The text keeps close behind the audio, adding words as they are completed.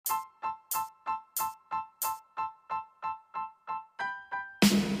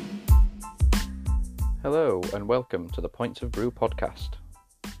Hello and welcome to the Points of Brew podcast.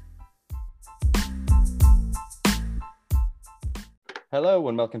 Hello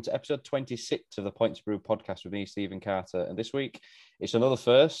and welcome to episode 26 of the Points of Brew podcast with me, Stephen Carter. And this week, it's another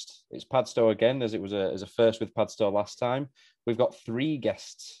first. It's Padstow again, as it was a first with Padstow last time. We've got 3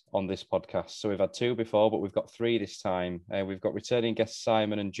 guests on this podcast. So we've had 2 before, but we've got 3 this time. We've got returning guests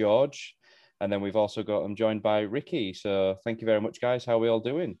Simon and George. And then we've also got them joined by Ricky. So thank you very much, guys. How are we all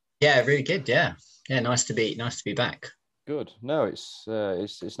doing? Yeah, really good. Yeah, nice to be back. Good. No, it's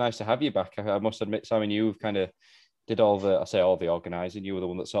nice to have you back. I must admit, Simon, you've kind of did all the organising. You were the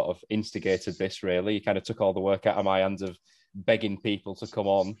one that sort of instigated this. Really, you kind of took all the work out of my hands of begging people to come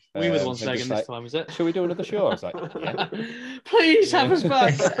on. We were the ones begging this time, was it? Should we do another show? I was like, yeah. Please have us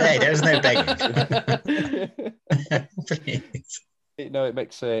back. Hey, there was no begging. Please. It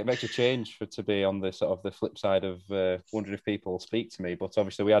makes a change to be on the sort of the flip side of wondering if people speak to me. But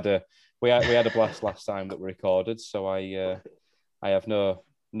obviously we had a blast last time that we recorded, so I have no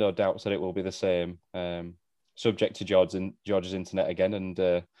doubts that it will be the same. Subject to George's internet again,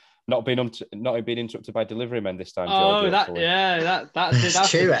 and not being interrupted by delivery men this time. Oh, George, that's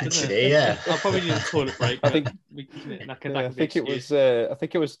true, actually. Yeah, I'll probably need a toilet break. I think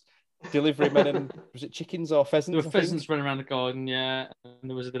it was delivery men and was it chickens or pheasants? There were pheasants running around the garden, yeah, and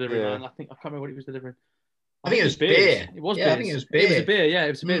there was a delivery man. I can't remember what he was delivering. I think it was beer. It was beer. beer. I think it was beer. It was a beer. Yeah, it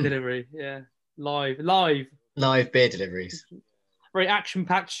was a beer delivery. Yeah, live beer deliveries. Very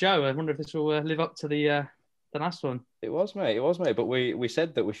action-packed show. I wonder if this will live up to the last one. It was, mate. But we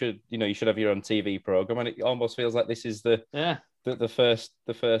said that we should, you should have your own TV program, and it almost feels like this is the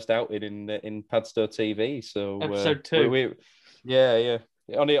first outing in Padstow TV. So episode 2. Yeah.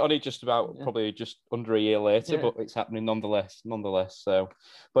 Only just about probably just under a year later, but it's happening nonetheless. So,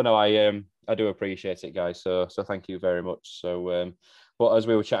 but no, I do appreciate it, guys. So thank you very much. So, but as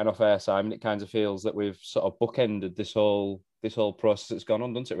we were chatting off air, Simon, it kind of feels that we've sort of bookended this whole process that's gone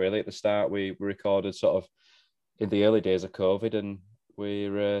on, doesn't it? Really, at the start, we recorded sort of in the early days of COVID, and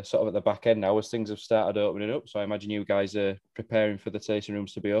we're sort of at the back end now as things have started opening up. So I imagine you guys are preparing for the tasting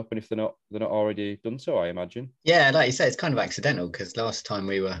rooms to be open if they're not already done so, I imagine. Yeah, like you said, it's kind of accidental because last time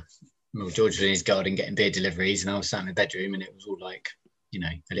George was in his garden getting beer deliveries and I was sat in the bedroom and it was all like,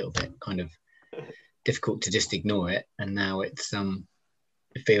 a little bit kind of difficult to just ignore it. And now it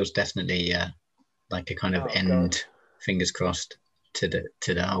feels definitely like a kind of end, fingers crossed, to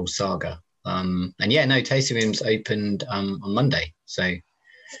the whole saga. Tasting rooms opened on Monday. So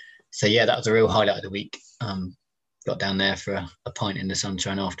yeah, that was a real highlight of the week. Got down there for a pint in the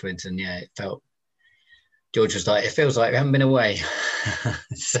sunshine afterwards, and yeah, George was like, it feels like we haven't been away.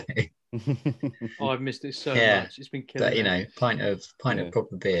 So I've missed it so much. It's been killing. But pint of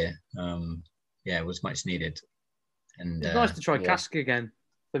proper beer, was much needed. And it's nice to try cask again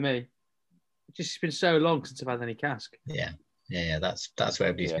for me. It's just been so long since I've had any cask. Yeah. That's what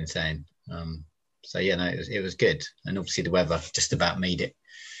everybody's been saying. It was good, and obviously the weather just about made it.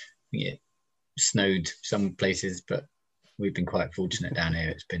 It snowed some places, but we've been quite fortunate down here.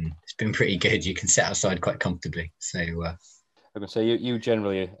 It's been pretty good. You can sit outside quite comfortably. So I'm gonna say you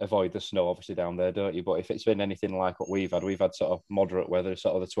generally avoid the snow, obviously down there, don't you? But if it's been anything like what we've had sort of moderate weather,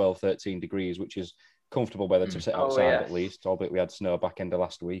 sort of the 12-13 degrees, which is comfortable weather to sit outside at least. Albeit we had snow back end of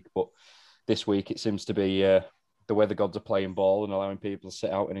last week, but this week it seems to be. The weather gods are playing ball and allowing people to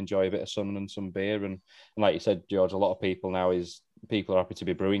sit out and enjoy a bit of sun and some beer. And like you said, George, a lot of people now people are happy to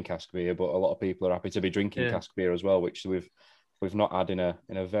be brewing cask beer, but a lot of people are happy to be drinking cask beer as well, which we've not had in a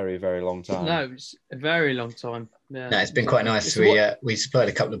very, very long time. No, it's a very long time. Yeah. No, it's been quite nice. We supplied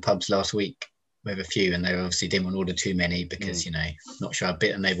a couple of pubs last week with a few, and they obviously didn't want to order too many because not sure how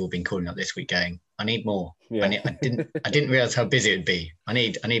bit, and they've all been calling up this week going, I need more. Yeah. I didn't realize how busy it'd be. I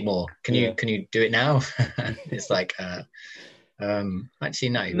need more. Can you do it now? It's like actually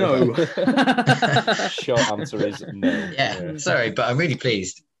no. Short answer is no. Yeah, sorry, but I'm really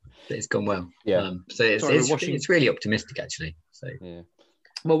pleased that it's gone well. Yeah. So it's really optimistic actually. So yeah.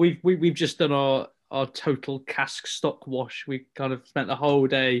 Well, we've just done our total cask stock wash. We kind of spent the whole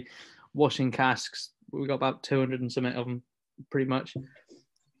day washing casks. We got about 200 and something of them, pretty much.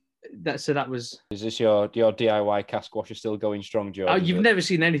 That was. Is this your DIY cask washer still going strong, Joe? Oh, you've never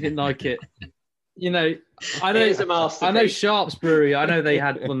seen anything like it. I know Sharp's Brewery. I know they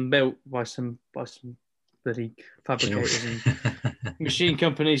had one built by some bloody fabricators and machine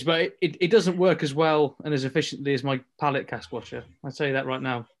companies, but it doesn't work as well and as efficiently as my pallet cask washer. I'll tell you that right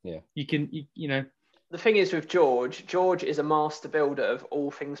now. Yeah. The thing is with George is a master builder of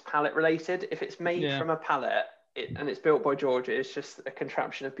all things pallet related. If it's made from a pallet and it's built by George, it's just a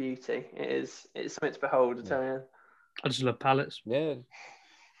contraption of beauty. It's something to behold, I tell you. I just love pallets. Yeah.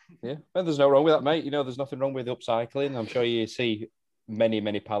 Yeah, well, there's no wrong with that, mate. You know, there's nothing wrong with upcycling. I'm sure you see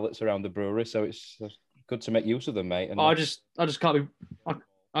many pallets around the brewery, so it's good to make use of them, mate. And I just can't be.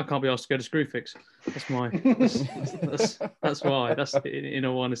 I can't be asked to go to Screwfix. That's my. That's why. That's in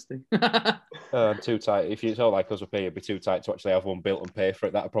all honesty. Too tight. If it's all like us up here, it'd be too tight to actually have one built and pay for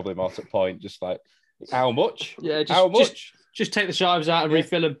it. That'd probably more to the point. Just like, how much? Yeah, how much? Just take the shives out and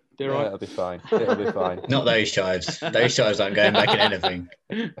refill them. Yeah, it'll be fine. It'll be fine. Not those shives. Those shives aren't going back in anything.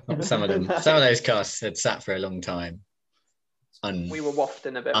 Some of them. Some of those casks had sat for a long time. We were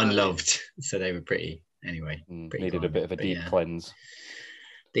wafting a bit. Unloved. So they were pretty. Anyway. Pretty needed a bit of a deep cleanse.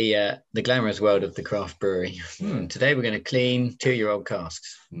 The glamorous world of the craft brewery. Today we're going to clean 2-year-old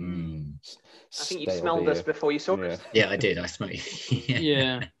casks. I think you smelled us before you saw us. Yeah, I did. I smelled you.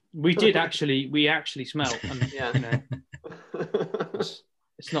 Yeah, we did actually. We actually smelled. And, yeah. You know,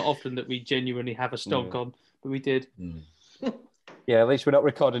 it's not often that we genuinely have a stonk on, but we did. Yeah, at least we're not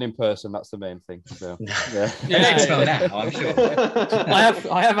recording in person. That's the main thing. So, yeah. Don't smell now, I'm sure.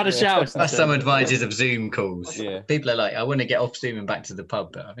 I have had a shower. That's some advantages of Zoom calls. Yeah. People are like, I want to get off Zoom and back to the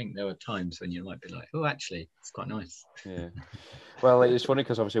pub, but I think there are times when you might be like, oh, actually, it's quite nice. Yeah. Well, it's funny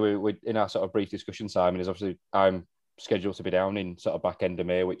because obviously we in our sort of brief discussion, Simon, is obviously I'm scheduled to be down in sort of back end of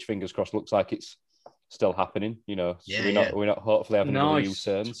May, which fingers crossed looks like it's still happening. You know, so we're not hopefully having a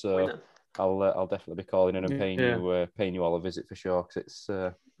U-turn. So. I'll definitely be calling in and paying you all a visit for sure. Cause it's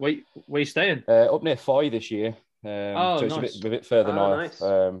where you staying? Up near Foy this year. So it's nice. a bit further north nice.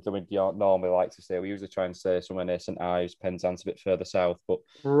 than we normally like to stay. We usually try and stay somewhere near St Ives, Penzance, a bit further south, but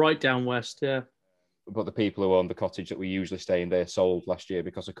right down west. Yeah. But the people who own the cottage that we usually stay in there sold last year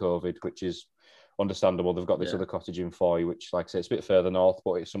because of COVID, which is understandable. They've got this other cottage in Foy, which, like I say, it's a bit further north,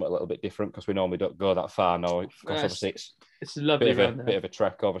 but it's something a little bit different because we normally don't go that far now. Because obviously it's lovely. Bit of a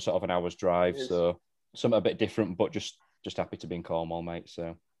trek over sort of an hour's drive, so something a bit different, but just happy to be in Cornwall, mate.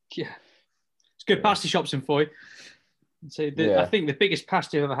 So yeah, it's good pasty shops in Foy. So I think the biggest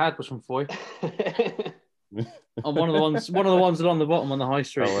pasty I've ever had was from Foy. On one of the ones that are on the bottom on the high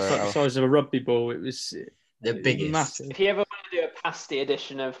street, it's like the size of a rugby ball. It was the biggest. Massive. If you ever want to do a pasty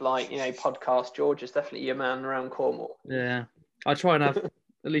edition of podcast, George is definitely your man around Cornwall. Yeah, I try and have at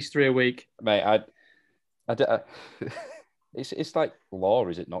least 3 a week, mate. It's like law,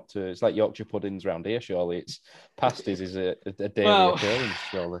 is it not? It's like Yorkshire puddings around here. Surely, it's pasties is a daily occurrence.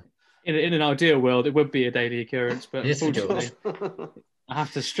 Surely, in an ideal world, it would be a daily occurrence, but unfortunately, I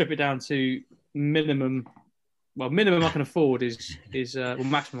have to strip it down to minimum. Well, minimum I can afford is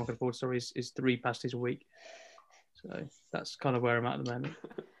maximum I can afford. Sorry, is 3 pasties a week. So that's kind of where I'm at the moment.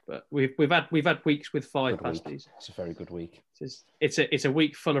 But we've had weeks with 5 pasties. It's a very good week. It's a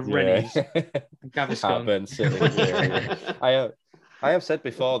week full of Rennies and Gaviscon. I have said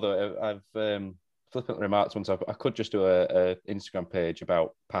before though, I've flippantly remarked once I could just do a Instagram page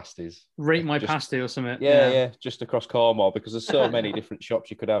about pasties. Rate my pasty or something. Yeah, just across Cornwall because there's so many different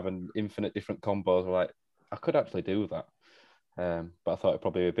shops you could have and infinite different combos. Like I could actually do that. But I thought it'd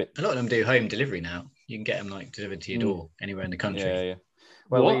probably be a bit. A lot of them do home delivery now. You can get them delivered to your door anywhere in the country. Yeah.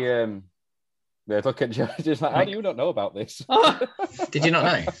 Well, they look at just like, how do you not know about this? Did you not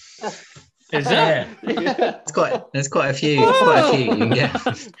know? Is that? There's quite a few. Quite a few you can get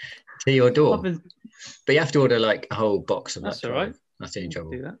to your door. But you have to order like a whole box of that. That's all right. That's the only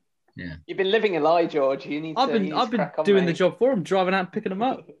trouble. Do that. Yeah. You've been living a lie, George. You need. I've been doing the job for him, driving out and picking them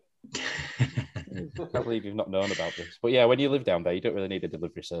up. I can't believe you've not known about this. But yeah, when you live down there, you don't really need a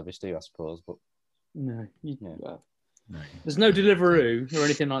delivery service, do you, I suppose? But no. There's no Deliveroo or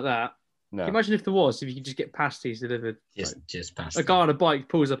anything like that. No. Can you imagine if there was, if you could just get pasties delivered? Just pasty. A guy on a bike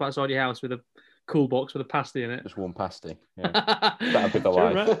pulls up outside your house with a cool box with a pasty in it. Just one pasty. Yeah. That'd be the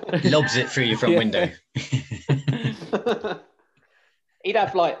life. Lobs it through your front window. He'd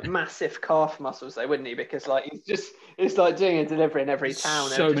have like massive calf muscles though, wouldn't he? Because like it's like doing a delivery in every town.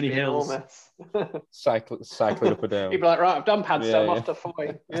 So many hills. Enormous. Cycling up and down. He'd be like, right, I've done pad, so I'm off to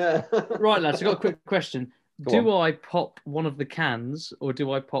Foy. Yeah. Right, lads, I've got a quick question. Do I pop one of the cans or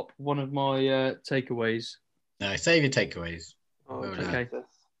do I pop one of my takeaways? No, save your takeaways. Okay.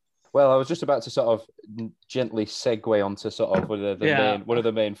 Well, I was just about to sort of gently segue onto sort of one of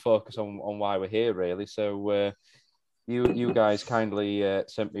the main focus on why we're here, really. So you guys kindly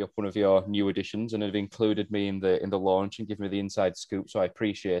sent me up one of your new editions and have included me in the launch and given me the inside scoop, so I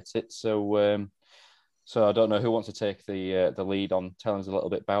appreciate it. So so I don't know who wants to take the lead on telling us a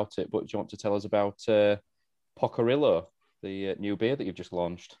little bit about it, but do you want to tell us about Pockerillo, the new beer that you've just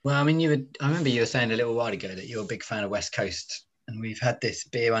launched? Well, I mean, I remember you were saying a little while ago that you're a big fan of West Coast, and we've had this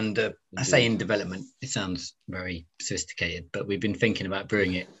beer under, I say in development, it sounds very sophisticated, but we've been thinking about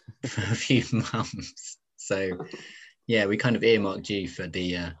brewing it for a few months. So we kind of earmarked you for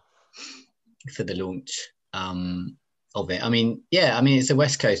the launch of it. I mean, it's a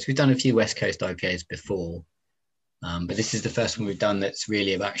West Coast. We've done a few West Coast IPAs before, but this is the first one we've done that's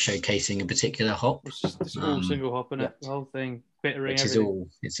really about showcasing a particular hop. It's all single hop, isn't it? The whole thing, bittering. Which everything.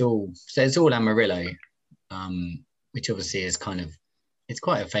 It's all Amarillo, which obviously is it's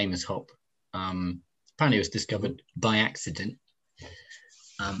quite a famous hop. Apparently, it was discovered by accident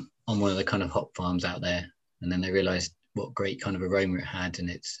on one of the kind of hop farms out there, and then they realised what great kind of aroma it had, and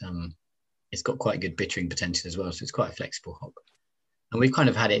it's got quite good bittering potential as well. So it's quite a flexible hop. And we've kind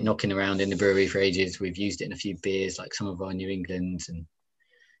of had it knocking around in the brewery for ages. We've used it in a few beers, like some of our New Englands, and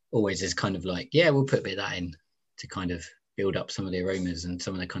always is kind of like, we'll put a bit of that in to kind of build up some of the aromas and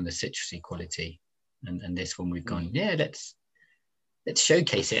some of the kind of citrusy quality. And this one we've gone, let's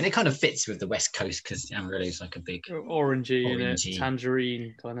showcase it. And it kind of fits with the West Coast because Amarillo is like a big orangey.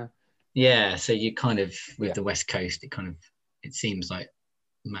 Tangerine kind of. Yeah, so you kind of, with the West Coast, it seems like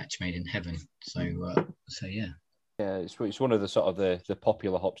match made in heaven. So yeah. Yeah, it's one of the sort of the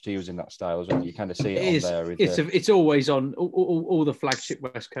popular hops to use in that style as well. You kind of see it on there. It's always on all the flagship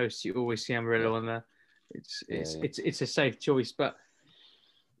West Coast. You always see Amarillo on there. It's a safe choice, but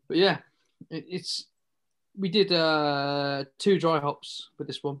yeah, we did 2 dry hops with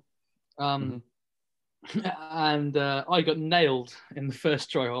this one, and I got nailed in the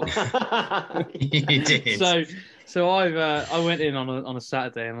first dry hop. You did. So I went in on a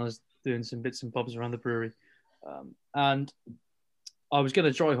Saturday and I was doing some bits and bobs around the brewery, and I was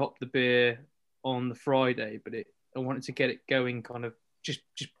going to dry hop the beer on the Friday, but I wanted to get it going kind of just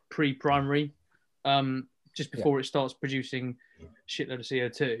pre-primary. Just before it starts producing a shitload of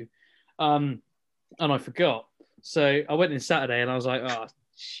CO2. And I forgot. So I went in Saturday and I was like, oh,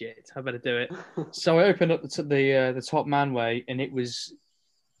 shit, I better do it. So I opened up the top manway and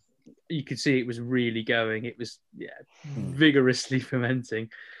you could see it was really going. It was, vigorously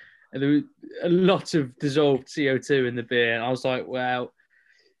fermenting. And there was a lot of dissolved CO2 in the beer. And I was like, well,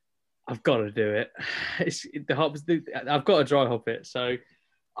 I've got to do it. I've got to dry hop it. So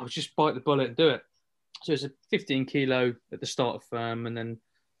I'll just bite the bullet and do it. So it's a 15 kilo at the start of firm and then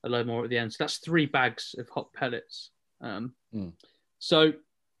a load more at the end. So that's 3 bags of hop pellets. So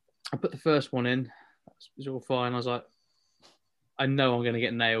I put the first one in. It was all fine. I was like, I know I'm going to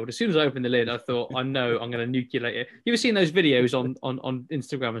get nailed. As soon as I opened the lid, I thought, I know I'm going to nucleate it. You ever seen those videos on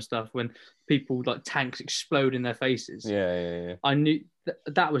Instagram and stuff when people like tanks explode in their faces? Yeah. I knew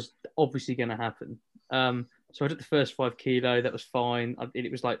that was obviously going to happen. So I did the first 5 kilo. That was fine.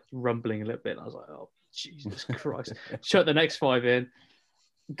 It was like rumbling a little bit. And I was like, oh, Jesus Christ. Shut the next 5 in.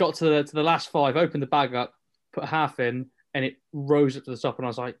 Got to the last 5, opened the bag up, put half in, and it rose up to the top. And I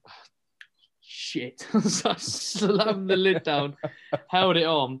was like, oh, shit. So I slammed the lid down, held it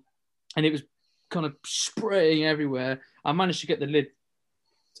on, and it was kind of spraying everywhere. I managed to get the lid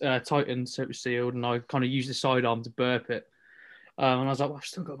tightened so it was sealed, and I kind of used the sidearm to burp it. And I was like, well, I've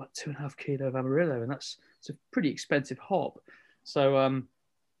still got about 2.5 kilo of Amarillo, and it's a pretty expensive hop. So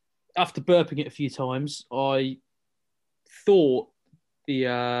after burping it a few times, I thought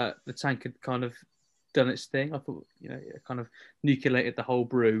the tank had kind of done its thing. I thought, it kind of nucleated the whole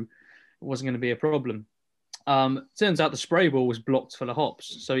brew. It wasn't going to be a problem. Turns out the spray ball was blocked full of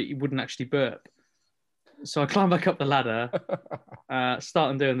hops, so it wouldn't actually burp. So I climbed back up the ladder,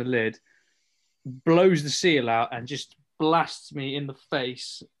 start undoing the lid, blows the seal out, and just blasts me in the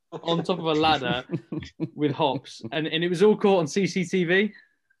face on top of a ladder with hops, and it was all caught on CCTV.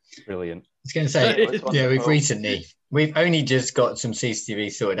 Brilliant. I was going to say, we've only just got some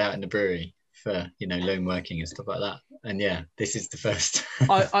CCTV sorted out in the brewery for loan working and stuff like that, and this is the first.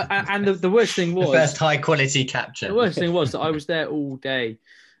 And the worst thing was the first high quality capture. The worst thing was that I was there all day.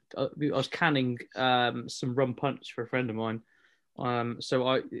 I was canning some rum punch for a friend of mine.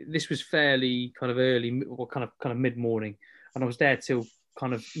 So this was fairly kind of early, or kind of mid morning, and I was there till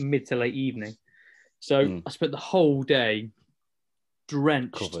kind of mid to late evening. So I spent the whole day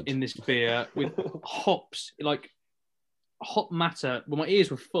drenched in this beer with hops, like hop matter. Well, my ears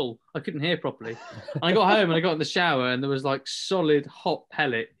were full. I couldn't hear properly. And I got home and I got in the shower and there was like solid hop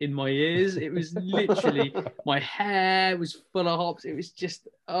pellet in my ears. It was literally, my hair was full of hops. It was just,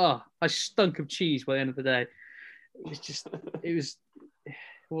 I stunk of cheese by the end of the day. It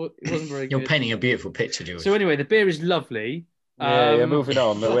wasn't very good. You're painting a beautiful picture, George. So anyway, the beer is lovely. Moving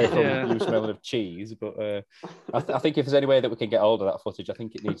on away from you smelling of cheese, but I think if there's any way that we can get hold of that footage, I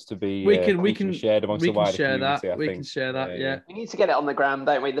think it needs to be we can shared amongst the wider community. We can share that. Yeah, we need to get it on the gram,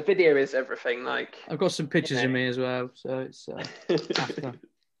 don't we? The video is everything. Like I've got some pictures of me as well, so it's after.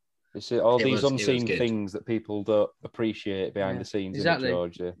 It's all these unseen things that people don't appreciate behind the scenes. Exactly.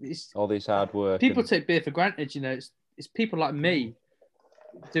 Georgia. All this hard work. People take beer for granted. it's people like me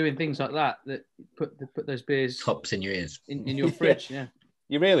doing things like that put those beers hops in your ears in your fridge. Yeah.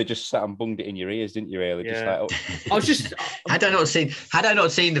 You really just sat and bunged it in your ears, didn't you? Really, just like. I was just. Had I not seen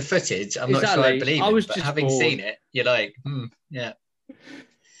the footage, I'm not sure I'd believe it. But having seen it, you're like, yeah.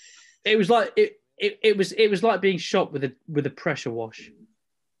 It was like it was like being shot with a pressure wash.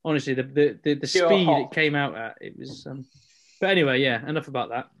 Honestly, the speed it came out at, it was. But anyway, yeah. Enough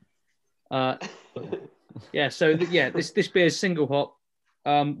about that. Yeah. So this beer is single hop.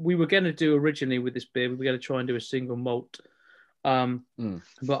 We were going to do originally with this beer, we were going to try and do a single malt.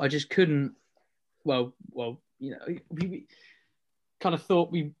 But I just couldn't. Well, we kind of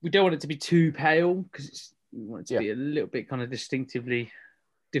thought we don't want it to be too pale because we want it to be a little bit kind of distinctively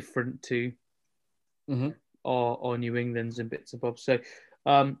different to our New Englands and bits and bobs. So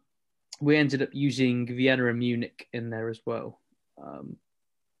we ended up using Vienna and Munich in there as well.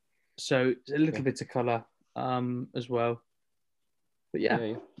 So a little bit of colour as well. But yeah.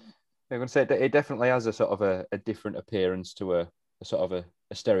 I'm going to say it definitely has a sort of a different appearance to a sort of a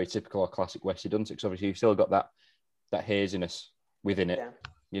stereotypical or classic Westy, doesn't it? Because obviously you've still got that haziness within it.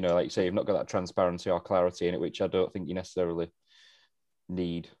 You know, like you say, you've not got that transparency or clarity in it, which I don't think you necessarily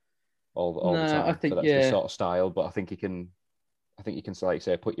need all the time. I think, so that's the sort of style, but I think you can, like you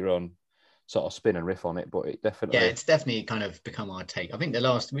say, put your own sort of spin and riff on it. But it definitely, it's definitely kind of become our take. I think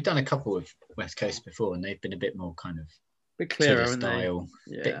we've done a couple of West Coast before, and they've been a bit more kind of bit clearer style,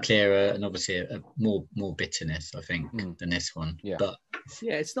 bit clearer, and obviously a more bitterness, I think, than this one. Yeah, but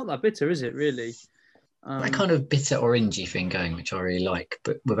it's not that bitter, is it? Really, that kind of bitter orangey thing going, which I really like,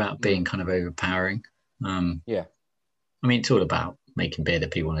 but without being kind of overpowering. I mean, it's all about making beer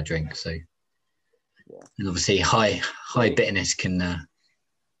that people want to drink. So, and obviously, high bitterness can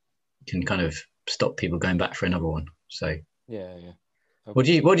kind of stop people going back for another one. So, Okay. What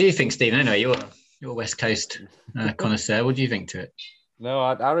do you think, Stephen? Anyway, you're a West Coast connoisseur. What do you think to it? No,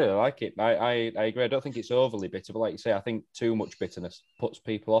 I really like it. I agree. I don't think it's overly bitter, but like you say, I think too much bitterness puts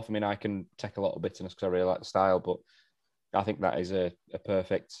people off. I mean, I can take a lot of bitterness because I really like the style, but I think that is a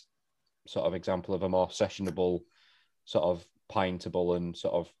perfect sort of example of a more sessionable, sort of pintable and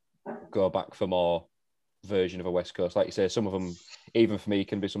sort of go back for more version of a West Coast. Like you say, some of them, even for me,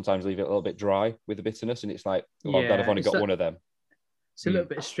 can be sometimes leave it a little bit dry with the bitterness, and it's like, oh, God, I've only got one of them. It's a little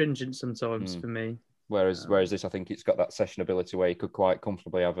bit astringent sometimes for me. Whereas this, I think it's got that sessionability where you could quite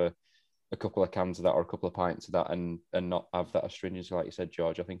comfortably have a couple of cans of that or a couple of pints of that and not have that astringency, like you said,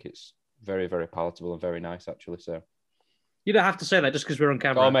 George. I think it's very, very palatable and very nice, actually. So you don't have to say that just because we're on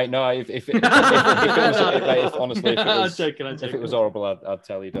camera. Oh, mate, no. If it was, honestly, if it was horrible, I'd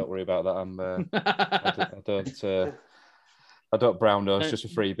tell you. Don't worry about that. I don't brown nose just a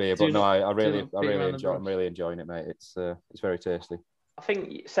free beer, but no, I really enjoy. I'm really enjoying it, mate. It's very tasty. I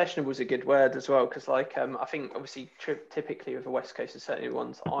think sessionable is a good word as well, because I think obviously typically with the West Coast, and certainly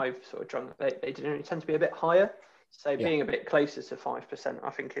ones I've sort of drunk, they generally tend to be a bit higher. So being a bit closer to 5%, I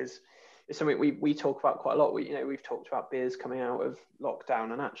think is something we talk about quite a lot. We've talked about beers coming out of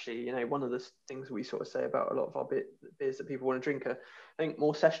lockdown, and actually, one of the things we sort of say about a lot of our beers that people want to drink are, I think,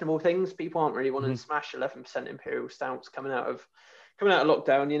 more sessionable things. People aren't really wanting to smash 11% imperial stouts coming out of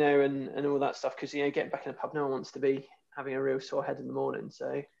lockdown, and all that stuff, because getting back in the pub, no one wants to be having a real sore head in the morning.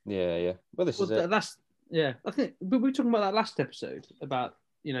 So yeah. Well, this is it. I think we were talking about that last episode about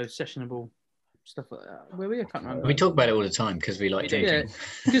sessionable stuff like that. Where we? I can't remember. We talk about it all the time because we like drinking.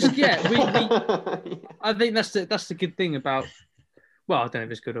 Because I think that's the good thing about. Well, I don't know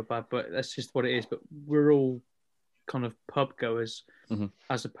if it's good or bad, but that's just what it is. But we're all kind of pub goers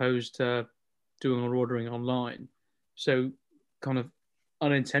as opposed to doing or ordering online. So kind of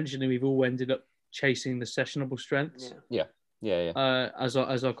unintentionally, we've all ended up chasing the sessionable strengths. Yeah. As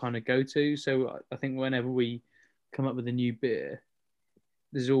our kind of go-to. So I think whenever we come up with a new beer,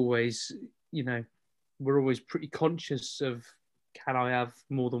 there's always, we're always pretty conscious of, can I have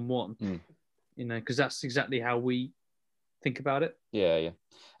more than one? Because that's exactly how we think about it. Yeah.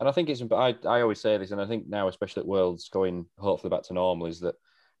 And I think I always say this, and I think now, especially at Worlds going hopefully back to normal, is that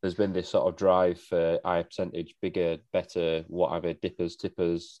there's been this sort of drive for higher percentage, bigger, better, whatever, dippers,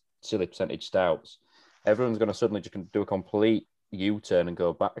 tippers, silly percentage stouts. Everyone's going to suddenly just do a complete U-turn and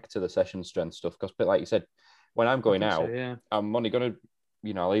go back to the session strength stuff. Because, like you said, when I'm going out, I'm only going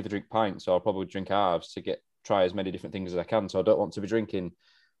to, I'll either drink pints or I'll probably drink halves to try as many different things as I can. So I don't want to be drinking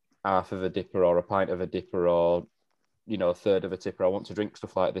half of a dipper or a pint of a dipper or, a third of a tipper. I want to drink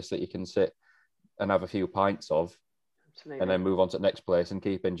stuff like this that you can sit and have a few pints of. Absolutely. And then move on to the next place and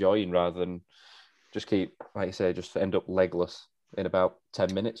keep enjoying rather than just keep, like you say, just end up legless in about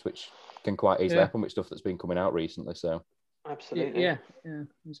 10 minutes, which can quite easily happen with stuff that's been coming out recently. So Absolutely. Yeah,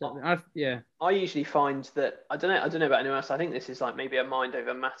 exactly. I usually find that I don't know about anyone else. I think this is like maybe a mind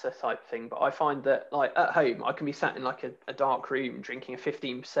over matter type thing, but I find that like at home I can be sat in like a dark room drinking a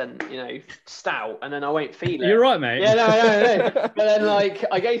 15%, stout, and then I won't feel it. You're right, mate. Yeah, no. But then like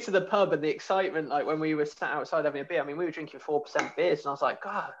I go to the pub and the excitement, like when we were sat outside having a beer. I mean, we were drinking 4% beers, and I was like,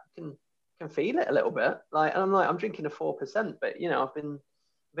 God, I can feel it a little bit. Like, and I'm like, I'm drinking a 4%, but I've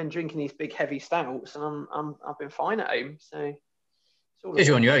been drinking these big heavy stouts, and I've been fine at home. So because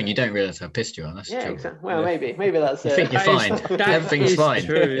you're on your own, you don't realise how pissed you are. That's yeah, true. exactly. Well, maybe that's you it. think you're fine. Everything's fine.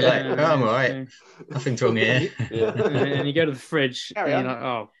 True, you're like, oh, I'm all right. Nothing's wrong here. And you go to the fridge, and you're like,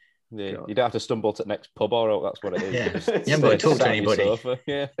 oh. Yeah, you don't have to stumble to the next pub or that's what it is. Yeah, you haven't got to talk to anybody.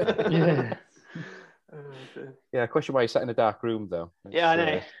 Yeah. Yeah, question why you sat in a dark room though. Yeah, I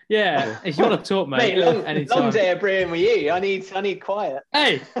know. Yeah, if you want to talk, mate. Long day of brewing with you. I need quiet.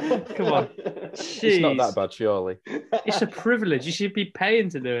 Hey, come on. It's not that bad, surely. It's a privilege. You should be paying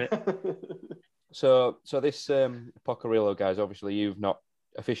to do it. So this Pockerillo, guys, obviously you've not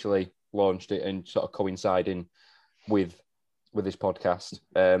officially launched it and sort of coinciding with this podcast.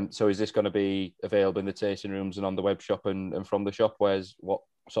 So is this going to be available in the tasting rooms and on the web shop and from the shop? What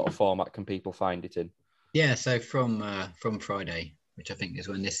sort of format can people find it in? Yeah, so from Friday, which I think is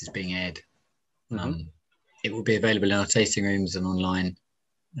when this is being aired, it will be available in our tasting rooms and online,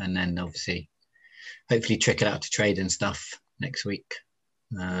 and then obviously, hopefully, trick it out to trade and stuff next week.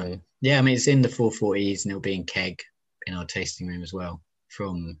 Yeah, I mean it's in the 440s and it'll be in keg in our tasting room as well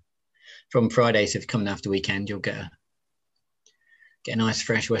from Friday. So if you come after weekend, you'll get a nice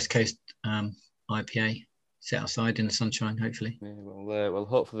fresh West Coast IPA. Sit outside in the sunshine, hopefully. Yeah, well,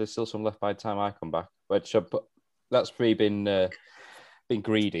 hopefully there's still some left by the time I come back. Which that's me been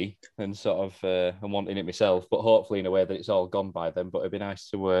greedy and sort of and wanting it myself, but hopefully in a way that it's all gone by then. But it'd be nice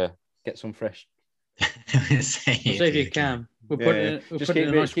to get some fresh. See if you can. We'll put it in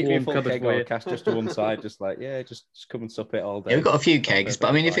a nice warm cupboard for you. Cast just to one side, just come and sup it all day. Yeah, we've got a few kegs, but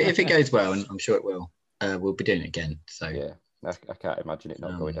I mean, if it goes well, and I'm sure it will, we'll be doing it again. So yeah. I can't imagine it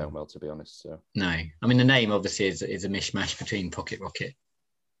not going down well, to be honest. So no, I mean the name obviously is a mishmash between Pocket Rocket,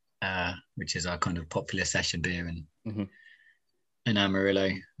 which is our kind of popular session beer, and Amarillo.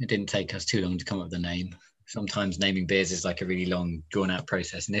 It didn't take us too long to come up with the name. Sometimes naming beers is like a really long, drawn-out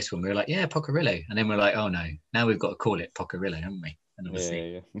process. And this one, we were like, yeah, Pockerillo, and then we're like, oh no, now we've got to call it Pockerillo, haven't we? And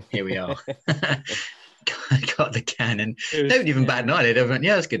obviously, here we are. Got the can, and don't even bat an eyelid. I went,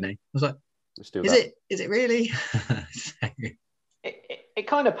 yeah, that's a good name. I was like, is it really? It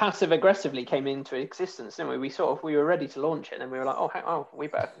kind of passive aggressively came into existence, didn't we? We were ready to launch it, and then we were like, oh, we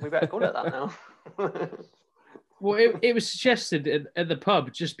better call it that now. Well, it was suggested at the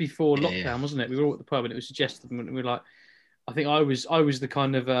pub just before lockdown, wasn't it? We were all at the pub, and it was suggested, and we were like, I think I was the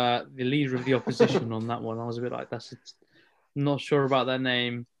kind of the leader of the opposition on that one. I was a bit like, not sure about that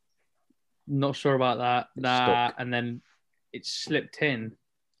name, not sure about that, and then it slipped into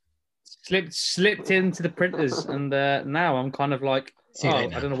the printers, and now I'm kind of like, I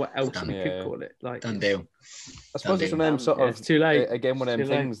don't know what else we could call it. Like, done deal. I suppose it's one of them sort of, it's too late. Again, one of them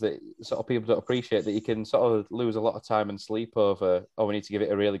things that sort of people don't appreciate, that you can sort of lose a lot of time and sleep over, we need to give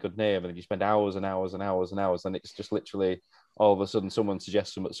it a really good name, and then you spend hours and hours and hours and hours, and it's just literally all of a sudden someone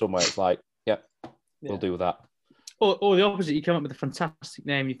suggests somewhere, it's like, we'll do that. Or the opposite, you come up with a fantastic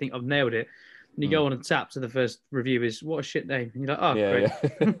name, you think, I've nailed it, and you go on and tap to the first review is, what a shit name. And you're like, great.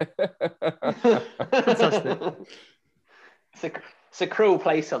 Fantastic. It's a cruel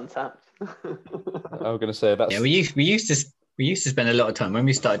place on tap. I was going to say that. Yeah, we used to spend a lot of time when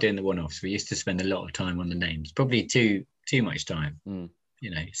we started doing the one-offs. We used to spend a lot of time on the names, probably too much time.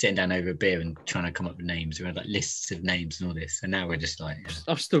 Sitting down over a beer and trying to come up with names. We had like lists of names and all this, and now we're just like,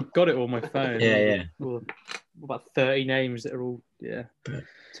 I've still got it on my phone. Yeah. Well, about 30 names that are all But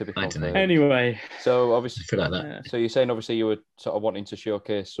typical. I don't know. Anyway, so obviously, I feel like that. So you're saying obviously you were sort of wanting to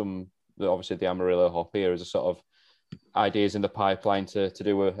showcase the Amarillo hop here as a sort of ideas in the pipeline to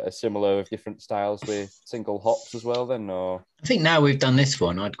do a similar with different styles with single hops as well then, or? I think now we've done this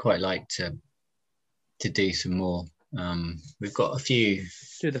one, I'd quite like to do some more. We've got a few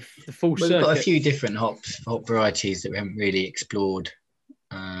do the full circuit. We've got a few different hop varieties that we haven't really explored,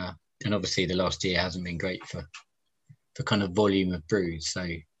 and obviously the last year hasn't been great for kind of volume of brews, so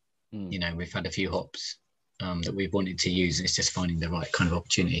we've had a few hops that we've wanted to use, and it's just finding the right kind of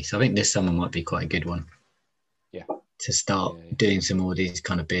opportunity. So I think this summer might be quite a good one to start doing some more of these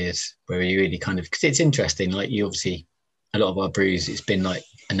kind of beers where you really kind of, because it's interesting, like you obviously, a lot of our brews, it's been like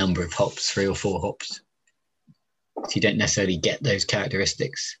a number of hops, 3 or 4 hops, so you don't necessarily get those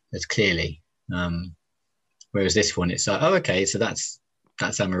characteristics as clearly, whereas this one, it's like, oh okay, so that's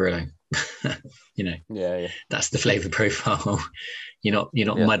Amarillo, you know, Yeah. that's the flavor profile. You're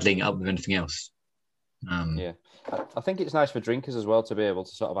not muddling it up with anything else. Yeah, I think it's nice for drinkers as well to be able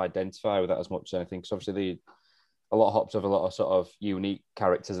to sort of identify with that as much as anything, because obviously a lot of hops have a lot of sort of unique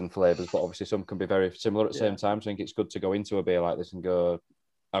characters and flavors, but obviously some can be very similar at the same time. So I think it's good to go into a beer like this and go,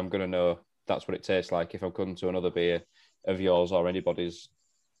 I'm going to know that's what it tastes like if I'm coming to another beer of yours or anybody's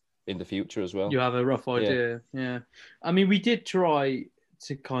in the future as well. You have a rough idea. Yeah. I mean, we did try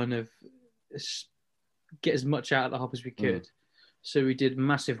to kind of get as much out of the hop as we could. So we did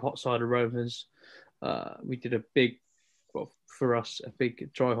massive hot side aromas. We did a big, well, for us, a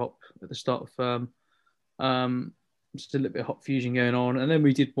big dry hop at the start of just a little bit of hop fusion going on. And then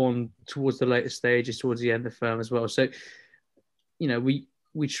we did one towards the later stages, towards the end of firm as well. So, you know, we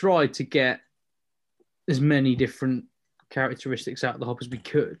tried to get as many different characteristics out of the hop as we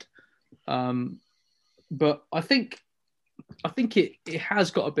could. But I think it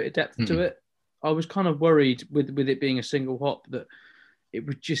has got a bit of depth to it. I was kind of worried with it being a single hop that it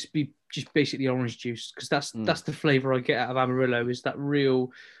would just be basically orange juice, because that's the flavour I get out of Amarillo, is that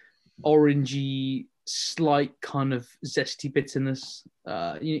real orangey, slight kind of zesty bitterness.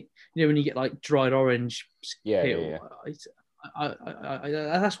 You know, when you get like dried orange peel,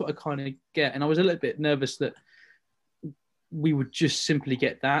 that's what I kind of get. And I was a little bit nervous that we would just simply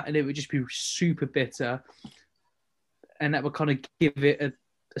get that and it would just be super bitter, and that would kind of give it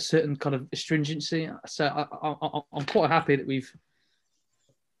a certain kind of astringency. So I'm quite happy that we've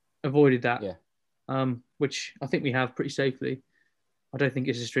avoided that, which I think we have pretty safely. I don't think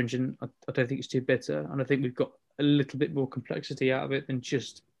it's astringent. I don't think it's too bitter, and I think we've got a little bit more complexity out of it than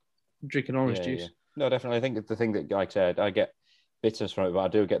just drinking orange juice. Yeah. No, definitely. I think the thing that, like I said, I get bitterness from it, but I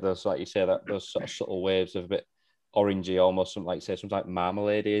do get those, like you say, that those sort of subtle waves of a bit orangey, almost something like, say, something like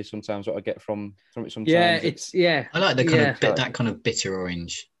marmalade. Sometimes what I get from it. Sometimes I like the kind of that kind of bitter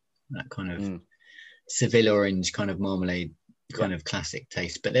orange, that kind of Seville orange kind of marmalade. Kind of classic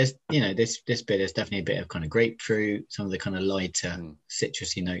taste, but there's this bit, there's definitely a bit of kind of grapefruit, some of the kind of lighter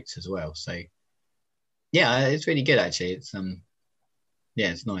citrusy notes as well. So yeah, it's really good actually. It's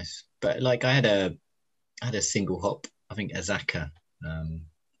it's nice. But like I had a single hop, I think Azaka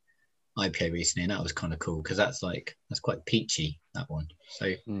IPA recently, and that was kind of cool because that's quite peachy, that one.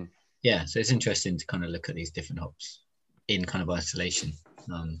 So yeah, so it's interesting to kind of look at these different hops in kind of isolation.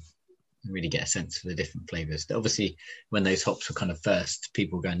 Really get a sense for the different flavors. Obviously, when those hops were kind of first,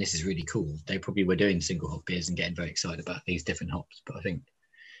 people were going, this is really cool. They probably were doing single hop beers and getting very excited about these different hops. But I think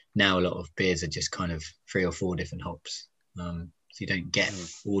now a lot of beers are just kind of 3 or 4 different hops. So you don't get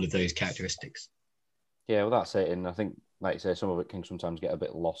all of those characteristics. Yeah, well, that's it. And I think, like you say, some of it can sometimes get a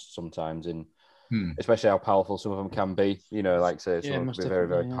bit lost sometimes in, especially how powerful some of them can be. You know, like say, some of them can be very,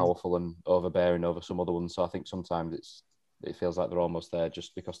 very powerful and overbearing over some other ones. So I think sometimes it feels like they're almost there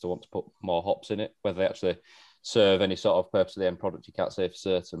just because they want to put more hops in it. Whether they actually serve any sort of purpose of the end product, you can't say for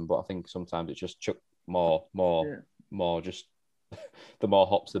certain. But I think sometimes it's just chuck more, just the more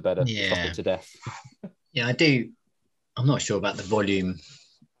hops, the better. Yeah. Stop it to death. Yeah, I do. I'm not sure about the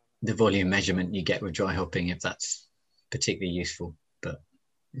volume measurement you get with dry hopping, if that's particularly useful, but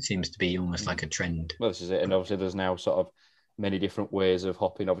it seems to be almost like a trend. Well, this is it. And obviously there's now sort of many different ways of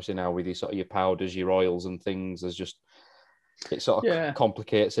hopping. Obviously now with these sort of your powders, your oils and things, there's just, it sort of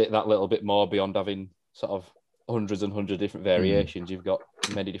complicates it that little bit more beyond having sort of hundreds and hundreds of different variations. You've got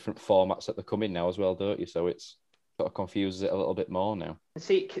many different formats that they come in now as well, don't you? So it's sort of confuses it a little bit more now.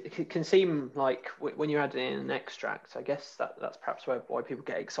 See, it can seem like when you're adding in an extract, I guess that's perhaps why people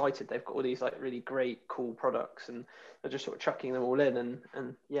get excited. They've got all these like really great, cool products, and they're just sort of chucking them all in,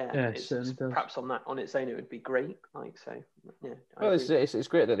 and it's perhaps on its own it would be great. Like so, yeah. Well, it's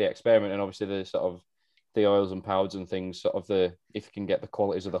great that they experiment, and obviously the sort of the oils and powders and things, sort of if you can get the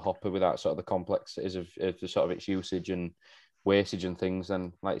qualities of the hopper without sort of the complexities of the sort of its usage and wastage and things,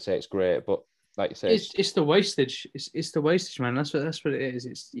 then like you say, it's great. But like you say, it's the wastage. It's the wastage, man. That's what it is.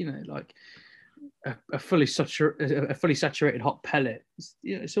 It's, you know, like a fully saturated hop pellet.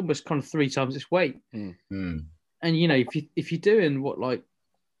 It's almost kind of 3 times its weight. And you know, if you're doing like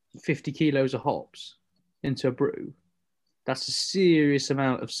 50 kilos of hops into a brew, that's a serious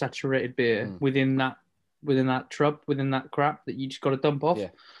amount of saturated beer within that trub, within that crap that you just got to dump off.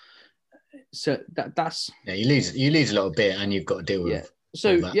 So that's you lose a lot of beer, and you've got to deal with.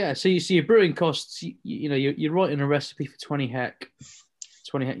 So so you see your brewing costs. You know, you're writing a recipe for 20 hec.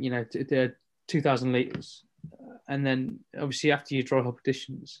 You know, 2,000 liters, and then obviously after your dry hop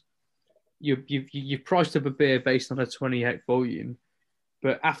additions, you've priced up a beer based on a 20 hec volume,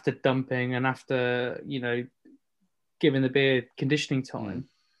 but after dumping and after, you know, giving the beer conditioning time,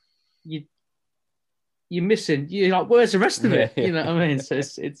 you're missing. You're like, where's the rest of it? Yeah. You know what I mean? So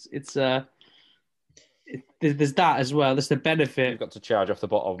there's that as well. There's the benefit. You've got to charge off the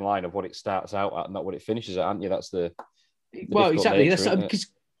bottom line of what it starts out at, not what it finishes at, aren't you? That's the well, exactly. Nature, That's because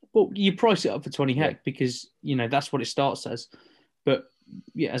you price it up for 20 hec because that's what it starts as. But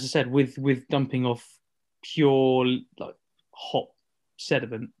yeah, as I said, with dumping off pure like hot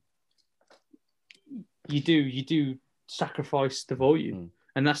sediment, you do sacrifice the volume,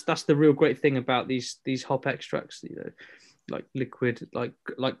 and that's the real great thing about these hop extracts. Like liquid, like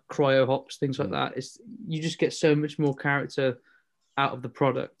cryo hops, things like that. Is you just get so much more character out of the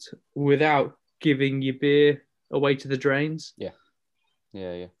product without giving your beer away to the drains. Yeah.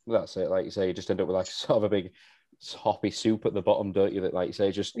 Well, that's it. Like you say, you just end up with like sort of a big hoppy soup at the bottom, don't you? That, like you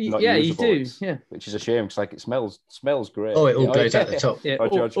say, just not usable. You do. Yeah, which is a shame because like it smells great. Oh, it all goes out the top. Yeah,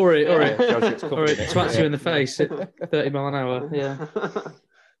 or it smacks you in the face at 30 mile an hour. Yeah.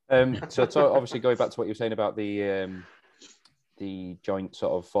 So obviously going back to what you were saying about the joint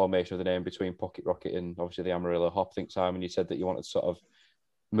sort of formation of the name between Pocket Rocket and obviously the Amarillo hop. I think, Simon, you said that you wanted to sort of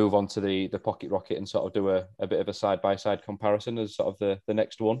move on to the Pocket Rocket and sort of do a bit of a side-by-side comparison as sort of the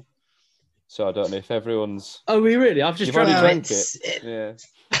next one. So I don't know if everyone's... Oh, really? I've just drank it. Yeah.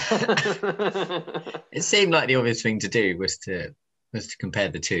 It seemed like the obvious thing to do was to compare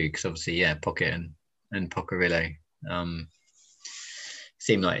the two, because obviously, Pocket and Pockerillo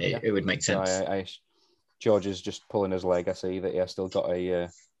seemed like it would make sense. So George is just pulling his leg. I see that he has still got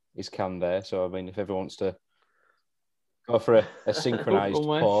his can there. So I mean, if everyone wants to go for a synchronized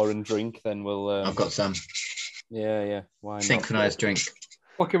pour and drink, then we'll. I've got some. Yeah. Why not? Synchronized drink.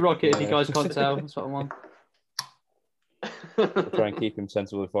 Pocket Rocket, if you guys can't tell, that's what I want. We'll try and keep him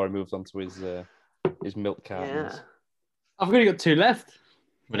sensible before he moves on to his milk cartons. Yeah. I've only got 2 left.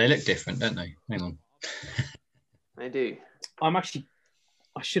 Well, they look different, don't they? Hang on. They do. I shouldn't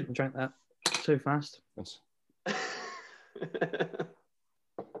have drank that so fast.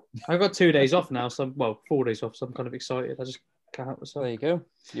 I've got 2 days off now, 4 days off, so I'm kind of excited. I just can't help myself. There you go.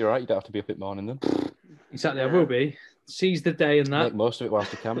 You're right, you don't have to be up at morning then. Exactly, I will be. Seize the day and that. Make most of it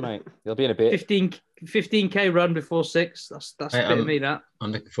whilst you can, mate. You'll be in a bit. 15k run before 6. That's a bit of me, that.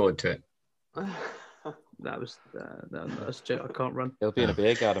 I'm looking forward to it. That's a joke. I can't run. He'll be in a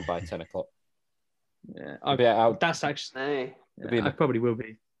beer garden by 10 o'clock. Yeah, that's actually... No. I probably will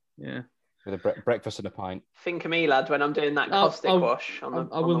be. Yeah. With a breakfast and a pint. Think of me, lad, when I'm doing that caustic wash. I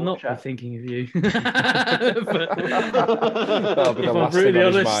will not be thinking of you. That'll be the last thing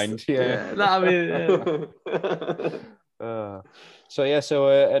on his mind. So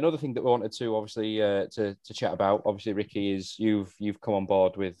another thing that we wanted to obviously to chat about, obviously, Ricky, is you've come on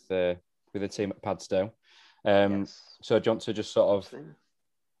board with the team at Padstow. Yes. So do you want to just sort of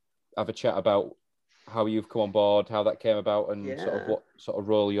have a chat about how you've come on board, how that came about, and sort of what sort of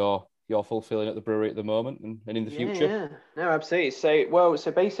role you're fulfilling at the brewery at the moment and in the future? Yeah, no, absolutely.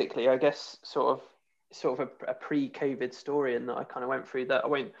 So basically, I guess sort of a pre-COVID story, and that I kind of went through that. I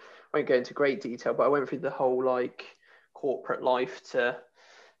won't go into great detail, but I went through the whole like corporate life to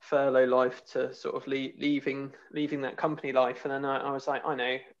furlough life to sort of leaving that company life, and then I was like, I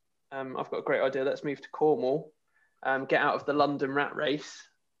know, I've got a great idea. Let's move to Cornwall, get out of the London rat race,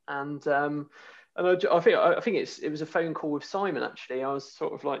 and I think it was a phone call with Simon, actually. I was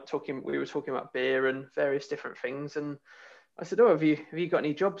sort of like we were talking about beer and various different things. And I said, have you got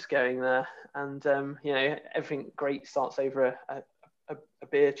any jobs going there? And, everything great starts over a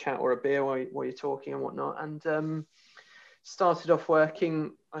beer chat or a beer while you're talking and whatnot. And started off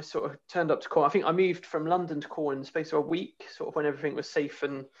working, I sort of turned up to Cornwall. I think I moved from London to Cornwall in the space of a week, sort of when everything was safe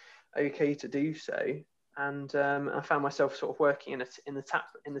and okay to do so. And I found myself sort of working in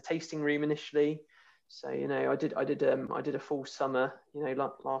the tasting room initially. So I did a full summer.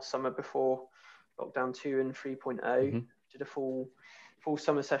 Last summer before lockdown 2 and 3.0, did a full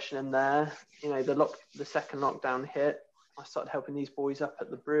summer session in there. The second lockdown hit. I started helping these boys up at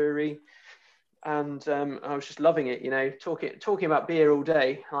the brewery, and I was just loving it. Talking about beer all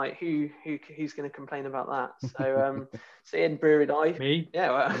day. Like who's going to complain about that? So so in brewery life, me,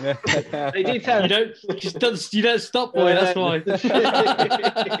 yeah. Well, they do tell you don't stop, boy. That's why.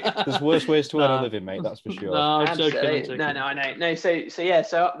 There's worse ways to earn a living, mate. That's for sure. No, I'm joking. No, I know. No,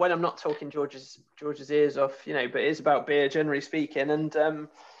 so when I'm not talking George's ears off, but it is about beer generally speaking, and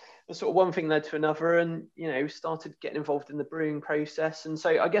sort of one thing led to another, and started getting involved in the brewing process. And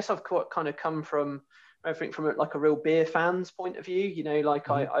so I guess I've kind of come from everything from like a real beer fan's point of view.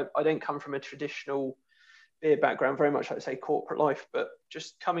 I don't come from a traditional beer background, very much like say corporate life, but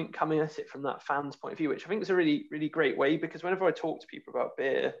just coming at it from that fan's point of view, which I think is a really, really great way, because whenever I talk to people about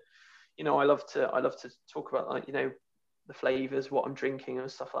beer, I love to talk about like, the the flavors, what I'm drinking and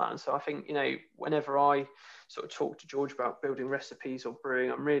stuff like that. And so I think, you know, whenever I sort of talk to George about building recipes or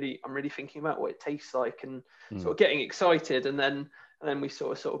brewing, I'm really thinking about what it tastes like and sort of getting excited, and then we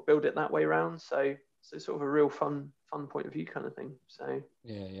sort of build it that way around. So sort of a real fun point of view kind of thing. So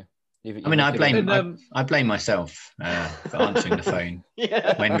yeah. I mean, I blame myself for answering the phone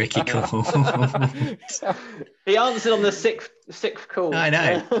when Ricky called. He answered on the sixth call. I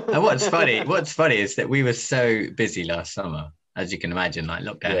know. And what's funny is that we were so busy last summer, as you can imagine, like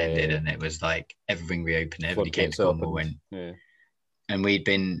lockdown ended, and it was like everything reopened, everybody came to Cornwall, and we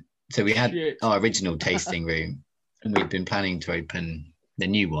had our original tasting room, and we'd been planning to open the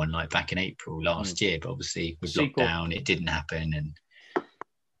new one like back in April last year, but obviously with lockdown it didn't happen, and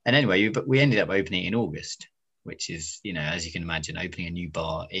anyway, but we ended up opening in August, which is, you know, as you can imagine, opening a new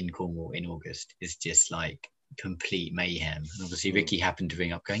bar in Cornwall in August is just like complete mayhem. And obviously Ricky happened to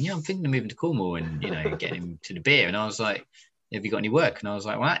ring up going, I'm thinking of moving to Cornwall and, you know, getting him to the beer. And I was like, have you got any work? And I was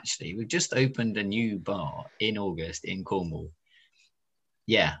like, well, actually, we've just opened a new bar in August in Cornwall.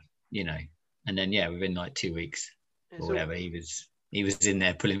 Yeah, you know. And then, within like 2 weeks or whatever, he was in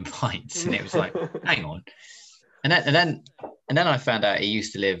there pulling pints, and it was like, hang on. And then I found out I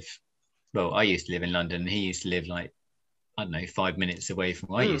used to live in London, and he used to live like, I don't know, 5 minutes away from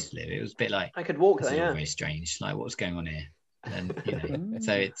where I used to live. It was a bit like, I could walk there, very strange. Like, what's going on here? And, you know,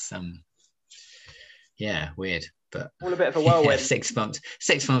 so it's, weird. But all a bit of a whirlwind. 6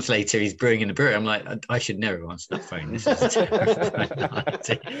 months later, he's brewing in a brewery. I'm like, I should never answer that phone. This is a terrible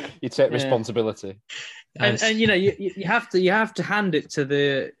idea. You take responsibility. And you know, you have to hand it to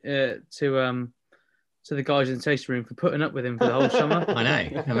the guys in the tasting room for putting up with him for the whole summer. I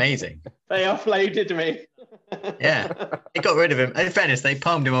know, amazing. They offloaded me. Yeah, they got rid of him. In fairness, they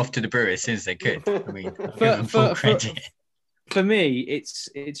palmed him off to the brewery as soon as they could. I mean, full credit. For me,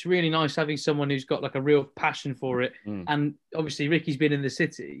 it's really nice having someone who's got like a real passion for it. And obviously, Ricky's been in the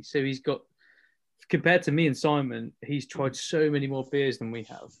city, so he's got, compared to me and Simon, he's tried so many more beers than we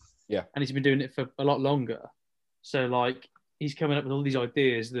have. Yeah, and he's been doing it for a lot longer. So like, he's coming up with all these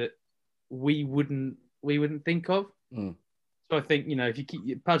ideas that we wouldn't think of. So I think, you know, if you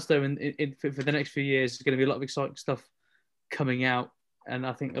keep Padstow in for the next few years, there's going to be a lot of exciting stuff coming out, and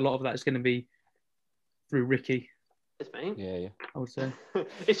I think a lot of that is going to be through Ricky. It's me. Yeah. I would say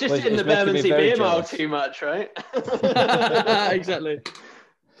it's just in the Bermondsey beer mile too much, right? Exactly.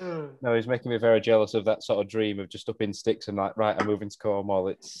 No, he's making me very jealous of that sort of dream of just up in sticks and like, right, I'm moving to Cornwall.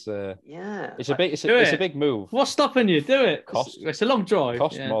 It's it's a big move. What's stopping you? Do it. It's a long drive.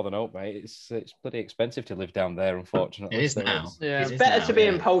 Cost more than hope, mate. It's bloody expensive to live down there, unfortunately. It is now. It's better to be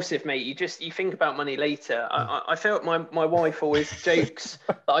impulsive, mate. You think about money later. I felt my wife always jokes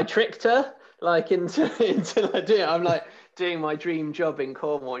that I tricked her like into like doing it. I'm like doing my dream job in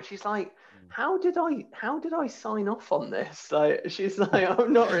Cornwall, and she's like, how did I sign off on this? Like, she's like,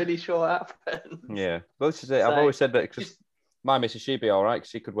 I'm not really sure what happened. Yeah, well, this is it. I've always said that because my missus, she'd be all right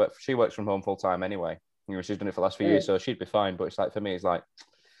because she works from home full time anyway. You know, she's done it for the last few years, so she'd be fine. But it's like, for me, it's like,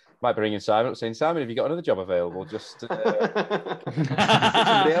 might be ringing Simon up saying, Simon, have you got another job available? Just somebody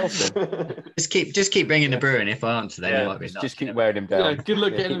else in. Just keep ringing the brewer, and if I answer, then you might be just keep wearing him down. Yeah, good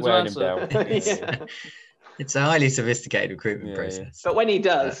luck getting him to answer. It's a highly sophisticated recruitment process. But when he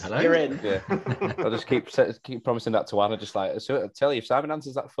does, you're in. Yeah. I'll just keep promising that to Anna. Just like, so I tell you, if Simon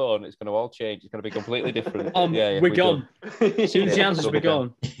answers that phone, it's going to all change. It's going to be completely different. We're gone. As soon as he answers, we're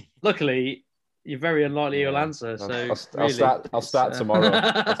gone. Luckily, you're very unlikely he'll answer. So I'll start tomorrow.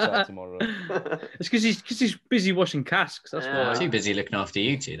 I'll start tomorrow. It's because he's busy washing casks. That's why. Too busy looking after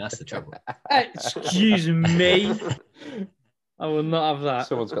you two. That's the trouble. Excuse me. I will not have that.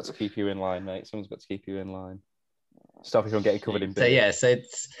 Someone's got to keep you in line, mate. Someone's got to keep you in line. Stop you from getting covered in beer. So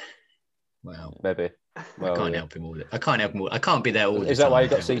it's maybe. Well, I can't help him all. I can't help him all. I can't be there all the time. Is that why you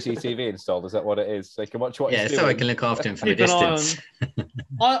got CCTV installed? Is that what it is? So you can watch what he's doing? So I can look after him from a distance.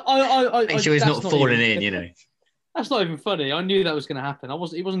 I make sure he's not falling in. You know. That's not even funny. I knew that was going to happen. It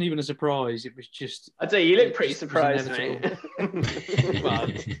wasn't even a surprise. It was just. I'd say you look pretty surprised, mate.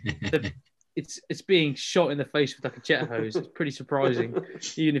 Well, it's being shot in the face with like a jet hose. It's pretty surprising,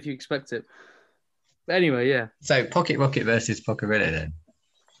 even if you expect it. But anyway, yeah. So Pocket Rocket versus Pockerillo then.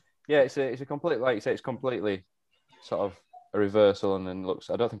 Yeah, it's a complete, like you say, it's completely sort of a reversal, and then looks.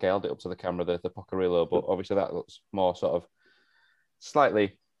 I don't think I held it up to the camera, the Pockerillo, but obviously that looks more sort of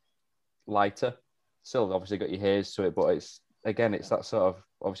slightly lighter. Still, obviously got your haze to it, but it's that sort of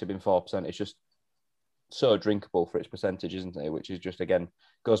obviously been 4%. It's just so drinkable for its percentage, isn't it? Which is just, again,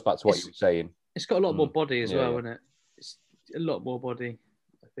 goes back to what you were saying. It's got a lot more body as well, isn't it? It's a lot more body,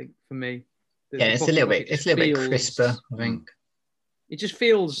 I think, for me. It's a little bit crisper, I think. It just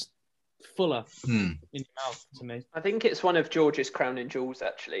feels fuller in your mouth to me. I think it's one of George's crowning jewels,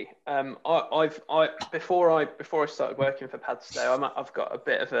 actually. Before I started working for Padstow, I've got a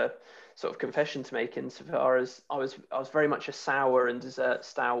bit of a sort of confession to make insofar as I was very much a sour and dessert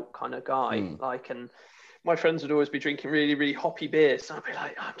stout kind of guy. And my friends would always be drinking really, really hoppy beers. So I'd be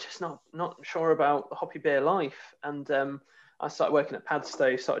like, I'm just not sure about the hoppy beer life. And I started working at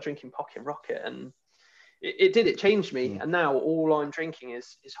Padstow, started drinking Pocket Rocket, and it changed me. And now all I'm drinking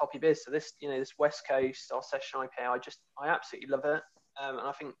is hoppy beers. So this West Coast, our session IPA, I absolutely love it. And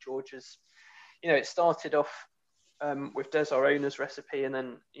I think George's, it started off with Des, our owner's recipe, and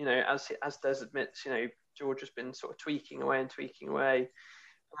then as Des admits, George has been sort of tweaking away.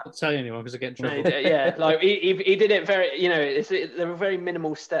 I'll tell you anyone because I get in trouble. Yeah, like he did it very, there were very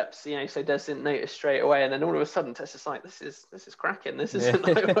minimal steps, so Des didn't notice straight away, and then all of a sudden Des is like, this is cracking, this is,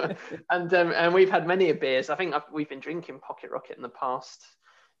 and we've had many beers. I think we've been drinking Pocket Rocket in the past,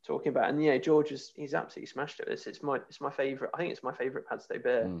 talking about, and George he's absolutely smashed it. It's my favorite. I think it's my favorite Padstow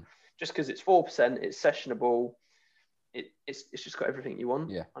beer, just because it's 4%, it's sessionable. It's just got everything you want.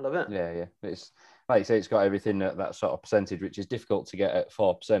 Yeah, I love it. Yeah. It's like you say, it's got everything at that sort of percentage, which is difficult to get at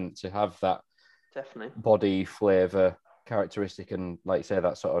 4%. To have that definitely body flavour characteristic, and like you say,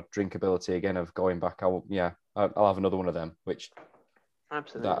 that sort of drinkability again of going back. I'll have another one of them, which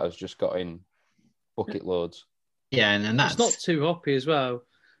absolutely that has just got in bucket loads. Yeah, and that's it's not too hoppy as well.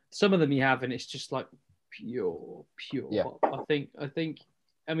 Some of them you have, and it's just like pure. Yeah. hop. I think.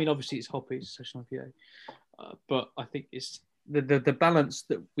 I mean, obviously it's hoppy, it's a session IPA. But I think it's the balance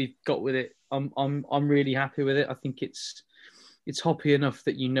that we've got with it. I'm really happy with it. I think it's hoppy enough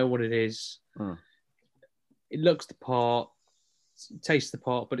that you know what it is. It looks the part, it tastes the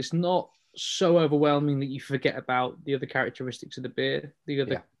part, but it's not so overwhelming that you forget about the other characteristics of the beer, the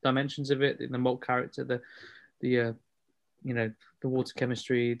other dimensions of it, the malt character, the water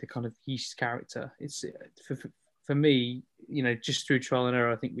chemistry, the kind of yeast character. It's for me, just through trial and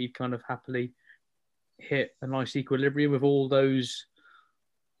error, I think we've kind of happily hit a nice equilibrium with all those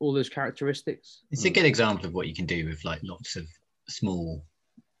characteristics. It's a good example of what you can do with like lots of small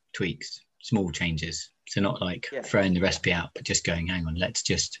tweaks, small changes. So not like throwing the recipe out, but just going, hang on, let's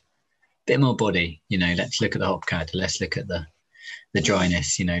just a bit more body, let's look at the hop character, let's look at the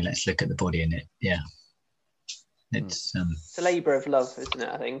dryness, let's look at the body in it. Yeah. It's a labour of love, isn't it?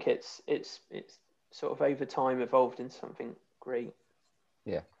 I think it's sort of over time evolved into something great.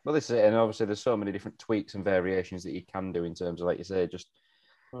 Yeah, well, this is it, and obviously there's so many different tweaks and variations that you can do in terms of, like you say, just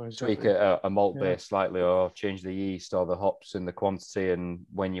tweak a malt base slightly, or change the yeast or the hops and the quantity, and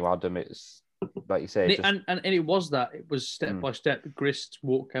when you add them, it's like you say, and it was step by step grist,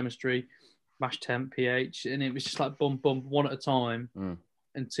 water chemistry, mash temp, pH, and it was just like bump one at a time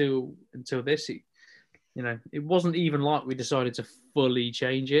until this. It wasn't even like we decided to fully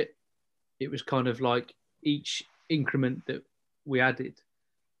change it. It was kind of like each increment that we added,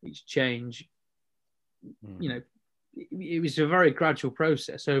 each change, it was a very gradual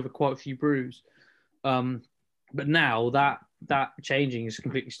process over quite a few brews. But now that changing is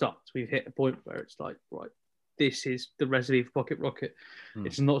completely stopped. We've hit a point where it's like, right, this is the recipe for Pocket Rocket.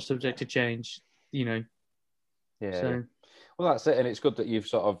 It's not subject to change, Yeah. Well, that's it, and it's good that you've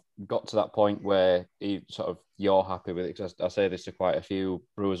sort of got to that point where you're happy with it. Because I say this to quite a few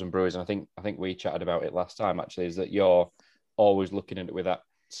brewers and brewers, and I think we chatted about it last time. Actually, is that you're always looking at it with that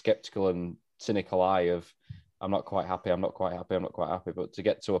skeptical and cynical eye of, I'm not quite happy. But to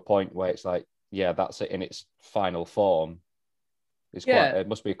get to a point where it's like, yeah, that's it in its final form, it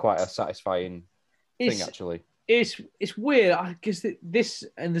must be quite a satisfying thing, actually. It's weird because this,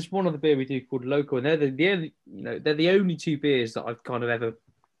 and there's one other beer we do called Loco, and they're the only two beers that I've kind of ever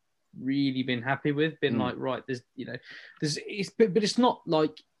really been happy with. Like, right, but it's not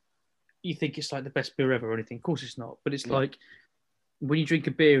like you think it's like the best beer ever or anything. Of course, it's not. But it's like when you drink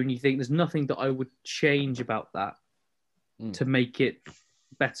a beer and you think there's nothing that I would change about that to make it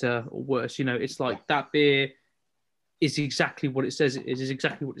better or worse. It's like that beer is exactly what it says it is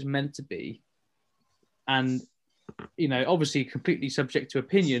exactly what it's meant to be, and obviously completely subject to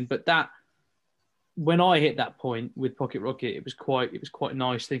opinion, but that when I hit that point with Pocket Rocket, it was quite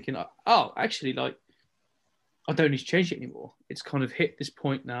nice thinking, oh, actually, like, I don't need to change it anymore. It's kind of hit this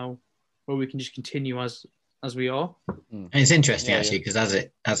point now where we can just continue as we are. And it's interesting actually, because as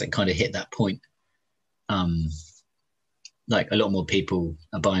it kind of hit that point, like a lot more people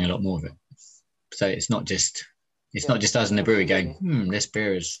are buying a lot more of it. So it's not just us in the brewery going, this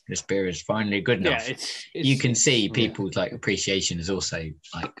beer is finally good enough. Yeah, you can see people's like appreciation has also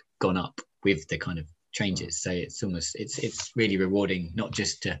like gone up with the kind of changes. So it's really rewarding, not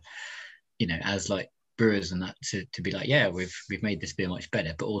just to, as like brewers and that to be like, yeah, we've made this beer much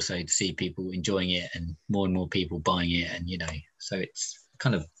better, but also to see people enjoying it and more people buying it, and so it's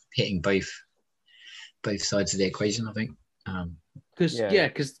kind of hitting both sides of the equation, I think.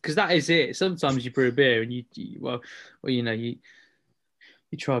 Because that is it. Sometimes you brew a beer and you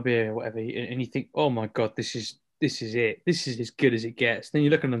try a beer or whatever, and you think, oh my god, this is it. This is as good as it gets. Then you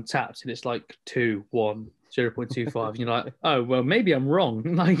look on Untappd and it's like 2, 1, 0.25, and you're like, oh well, maybe I'm wrong.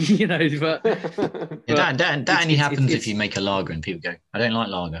 Like but that only happens if you make a lager and people go, I don't like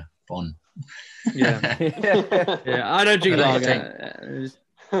lager. Bon. Yeah, I don't drink lager.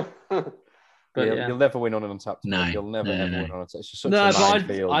 But you'll never win on an Untappd. No, you'll never ever win on it. It's just such no, a but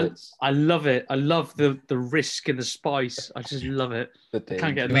minefield. I love it. I love the risk and the spice. I just love it. I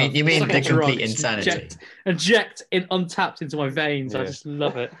can't get enough. You mean like the complete insanity? Inject in Untappd into my veins. I just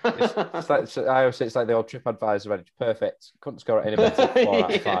love it. It's like, I always say it's like the old TripAdvisor edit. Perfect. Couldn't score it any better. 4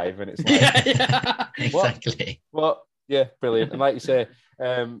 out of 5, and it's like exactly. What? Yeah, brilliant. And like you say,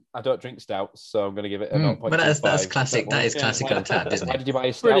 I don't drink stouts, so I'm going to give it a 0.25. But that's classic. That is classic Untappd, isn't it? Why did you buy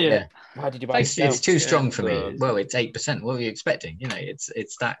a stout? Brilliant. Why did you buy a stout? It's too strong for me. Well, it's 8%. What were you expecting?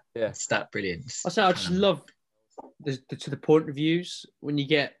 It's that. Yeah. It's that brilliant. I just love the to the point reviews when you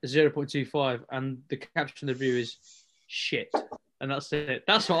get 0.25 and the caption of the review is shit. And that's it.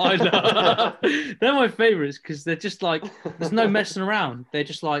 That's what I love. They're my favourites because they're just like, there's no messing around. They're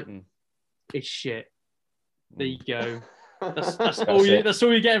just like, it's shit. There you go. That's all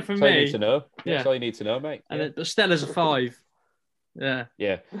you're getting from me. All you need to know. Yeah. That's all you need to know, mate. And but Stella's a 5. Yeah.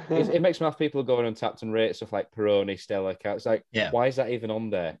 Yeah. It makes me laugh. People going on Untappd and rate stuff like Peroni, Stella. It's like, why is that even on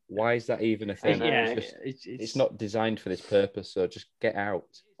there? Why is that even a thing? Yeah, it's not designed for this purpose. So just get out.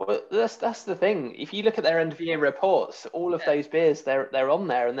 Well, that's the thing. If you look at their end of year reports, all of those beers they're on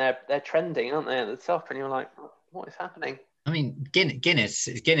there and they're trending, aren't they, at the top? And you're like, what is happening? I mean, Guinness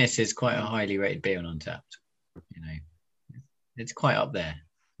is quite a highly rated beer on Untappd. It's quite up there.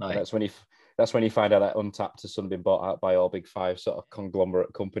 Like, that's when you find out that Untappd has suddenly been bought out by all big 5 sort of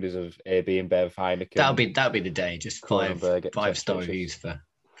conglomerate companies of AB and Bev, Heineken. That'll be the day. Just 5-star reviews for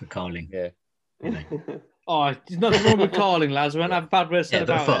Carling. Yeah. Oh, there's nothing wrong with Carling, lads. We won't have a bad word said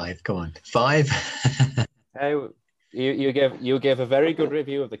about 5. Come on, 5. Hey, you gave a very good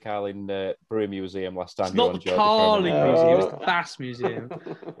review of the Carling Brewery Museum last time. It's not the Carling Museum; it's the Bass Museum.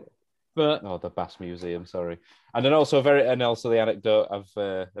 But the Bass Museum, sorry, and then also the anecdote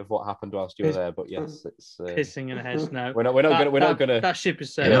of what happened whilst you were there. But yes, it's pissing in a head now. We're not gonna. That ship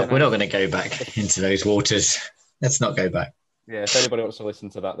is sailing. We're not going to go back into those waters. Let's not go back. Yeah, if anybody wants to listen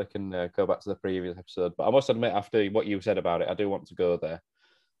to that, they can go back to the previous episode. But I must admit, after what you said about it, I do want to go there.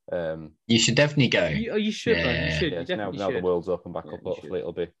 You should definitely go. You should. Yeah. You should. Yeah, now the world's open back up. Hopefully,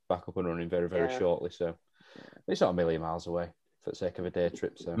 it'll be back up and running very, very shortly. So it's not a million miles away for the sake of a day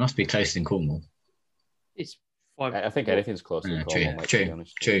trip. So it must be closer than Cornwall. It's 5. I think anything's closer than Cornwall.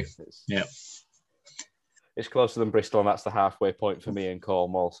 True. Yeah. It's closer than Bristol, and that's the halfway point for me in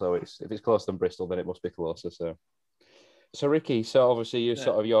Cornwall. So if it's closer than Bristol, then it must be closer. So Ricky, so obviously you're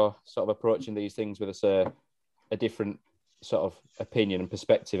sort of approaching these things with a different sort of opinion and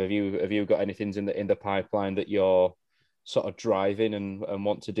perspective. Have you got anything in the pipeline that you're sort of driving and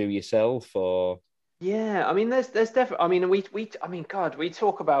want to do yourself, or? Yeah, I mean, there's definitely. I mean, God, we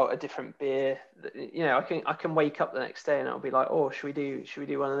talk about a different beer. I can wake up the next day and I'll be like, oh, should we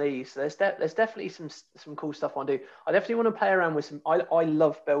do one of these? There's definitely some cool stuff I want to do. I definitely want to play around with some. I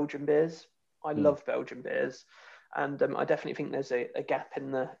love Belgian beers. I love Belgian beers, and I definitely think there's a gap in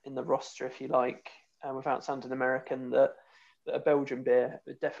the roster, if you like, without sounding American, that a Belgian beer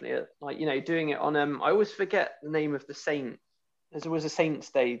would definitely doing it on. I always forget the name of the saint. There was a Saint's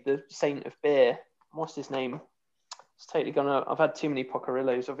Day, the saint of beer. What's his name? It's totally gone up. I've had too many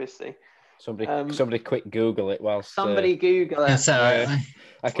Pocarillos, obviously. Somebody quick Google it whilst... Somebody Google it.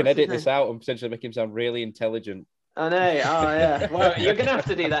 I can edit this out and potentially make him sound really intelligent. I know. Oh, yeah. Well, you're going to have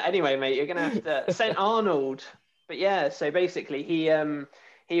to do that anyway, mate. You're going to have to... St. Arnold. But yeah, so basically he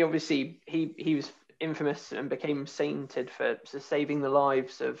obviously, he was infamous and became sainted for saving the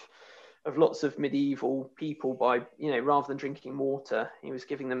lives of lots of medieval people by, rather than drinking water, he was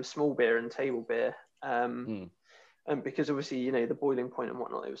giving them small beer and table beer. And because obviously, the boiling point and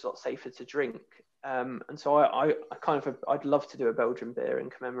whatnot, it was a lot safer to drink. And so I'd love to do a Belgian beer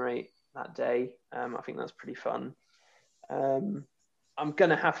and commemorate that day. I think that's pretty fun. I'm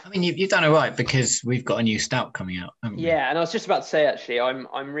going to have... I mean, you've done all right because we've got a new stout coming out, haven't we? Yeah, and I was just about to say, actually,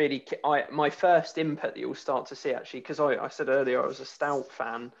 I'm really... my first input that you'll start to see, actually, because I said earlier I was a stout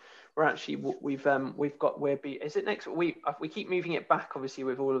fan. We're actually is it next week? We keep moving it back, obviously,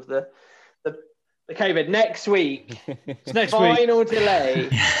 with all of the The COVID next week. It's next Final week. delay.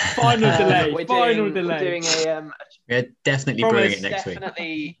 Final delay. We're Final doing, delay. We're doing a We're definitely Promise. brewing it next week.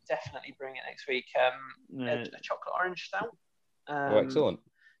 Definitely bring it next week. A chocolate orange stout. Oh, excellent.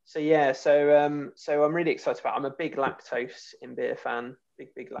 So yeah, so I'm really excited about it. I'm a big lactose in beer fan.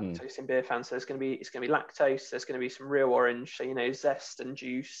 Big lactose in beer fan. So it's gonna be lactose. There's gonna be some real orange. So zest and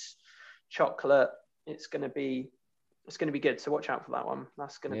juice, chocolate. It's gonna be good. So watch out for that one.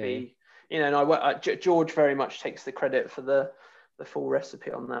 That's gonna be and George very much takes the credit for the full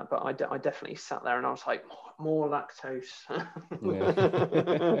recipe on that. But I definitely sat there and I was like more lactose.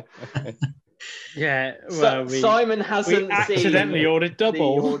 Yeah, well, Simon hasn't we accidentally ordered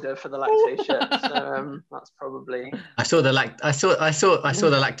double the order for the lactose yet, so that's probably. I saw the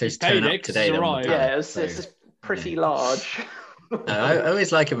lactose turn up today. Yeah, it's pretty large. I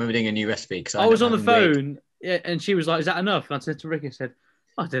always like it when we're doing a new recipe because I was on the phone, and she was like, "Is that enough?" And I said to Rick, I said,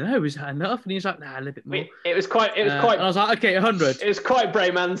 "I don't know, is that enough?" And he was like, "Nah, a little bit more." It was quite. And I was like, "Okay, 100." It was quite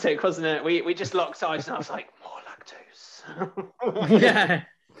romantic, wasn't it? We just locked eyes, and I was like, "More lactose." Yeah.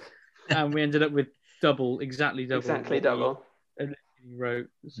 And we ended up with exactly double. Exactly double. Wrote.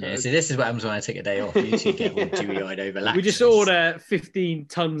 So. Yeah, so this is what happens when I take a day off. You two get all dewy-eyed over lactose. We just order 15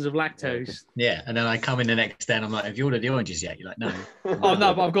 tons of lactose. Yeah, and then I come in the next day and I'm like, "Have you ordered the oranges yet?" You're like, "No." Oh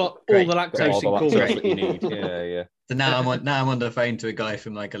no, but I've got all the lactose that you need. Yeah. So now I'm on the phone to a guy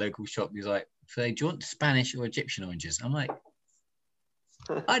from like a local shop. He's like, "Do you want Spanish or Egyptian oranges?" I'm like,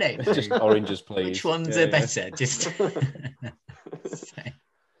 "I don't know. Just oranges, please. Which ones are better?" Just.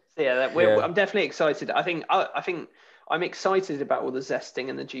 I'm definitely excited. I think I'm excited about all the zesting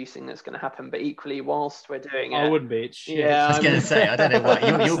and the juicing that's going to happen, but equally, whilst we're doing it, I wouldn't be. Yeah, I was going to say, I don't know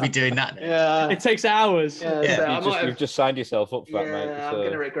what you'll be doing that. Then. Yeah, it takes hours. Yeah, so you've just signed yourself up for that, mate. I'm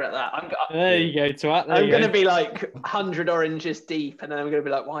going to regret that. There you go, twat. I'm going to be like 100 oranges deep, and then I'm going to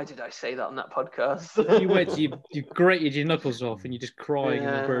be like, "Why did I say that on that podcast?" You went, you grated your knuckles off, and you're just crying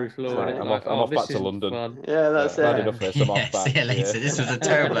in the brewery floor. Right, I'm off back to London. Fun. Yeah, that's it. Enough this, I'm off back. See you later. This was a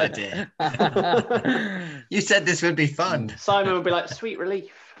terrible idea. You said this would be fun. Simon would be like, "Sweet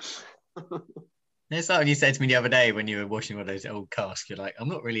relief." It's like when you said to me the other day when you were washing one of those old casks, you're like, "I'm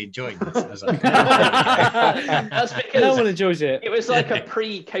not really enjoying this." I was like, that's because no one enjoys it. It was like a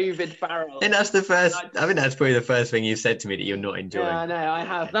pre-COVID barrel. And that's the first. I think that's probably the first thing you said to me that you're not enjoying. Yeah, no, I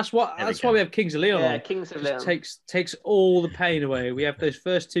have. That's why we have Kings of Leon. Yeah, Kings of Leon takes all the pain away. We have those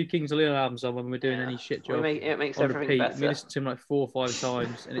first 2 Kings of Leon albums on when we're doing any shit job. It makes everything better. We listen to him like 4 or 5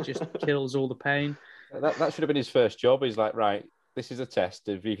 times, and it just kills all the pain. That should have been his first job. He's like, right, this is a test.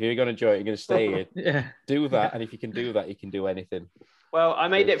 If you're going to enjoy it, you're going to stay here. Yeah. Do that, and if you can do that, you can do anything. Well, I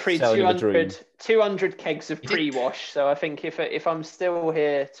made it through 200 kegs of pre-wash. So I think if I'm still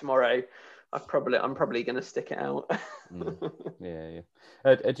here tomorrow, I'm probably going to stick it out. Yeah.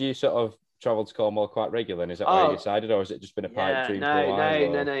 Had you sort of travelled to Cornwall quite regularly? Is that why you decided, or has it just been a pipe dream for a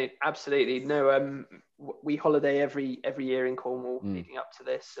while? No, absolutely no. We holiday every year in Cornwall leading up to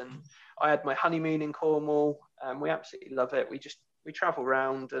this, and I had my honeymoon in Cornwall. We absolutely love it. We travel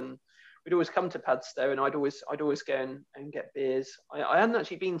around, and we'd always come to Padstow, and I'd always go and get beers. I hadn't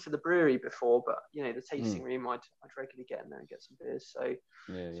actually been to the brewery before, but the tasting room, I'd regularly get in there and get some beers. So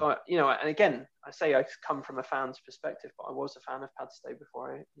and again, I say I come from a fan's perspective, but I was a fan of Padstow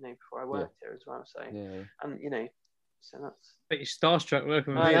before I worked here as well. So so that's. But you're starstruck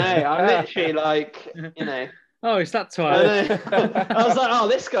working with me. I know. I'm literally like Oh, it's that time. I was like, "Oh,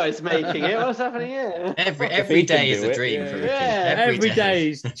 this guy's making it. What's happening here?" Every day is a dream for Ricky. Every day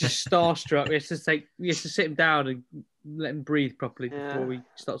is just starstruck. We have to sit him down and let him breathe properly before we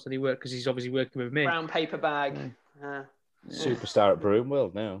start any work because he's obviously working with me. Brown paper bag. Superstar at Brewing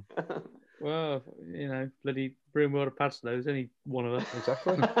World now. Well, bloody Brewing World of Padstow. There's only one of us.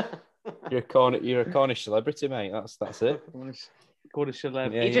 Exactly. You're a Cornish celebrity, mate. That's it. Cornish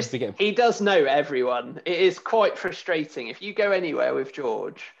celebrity. He does know everyone. It is quite frustrating. If you go anywhere with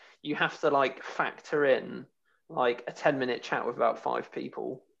George, you have to factor in a 10-minute chat with about 5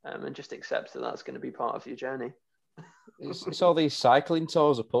 people and just accept that that's going to be part of your journey. It's all these cycling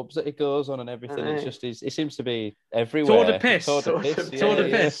tours of pubs that he goes on and everything. It's just it seems to be everywhere. Tour de Piss. Tour de Piss. Tour de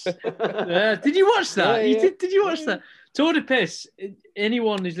Piss. Did you watch that? Yeah. Did you watch that? Tour de Piss.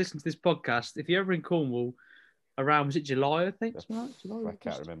 Anyone who's listening to this podcast, if you're ever in Cornwall, around was it July? I think. July. I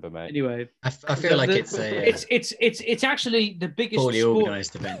can't remember, mate. Anyway, I feel like it's actually the biggest poorly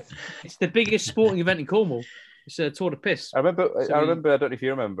organised event. It's the biggest sporting event in Cornwall. It's a Tour de Piss. I remember. I don't know if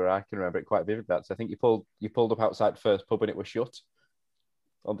you remember. I can remember it quite vividly. That I think you pulled up outside the first pub and it was shut.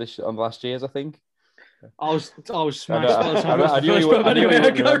 On last year's, I think. I was smashed. I knew you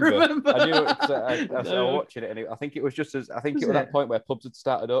I can't remember. I knew I was watching it, and I think it was just as it was that point where pubs had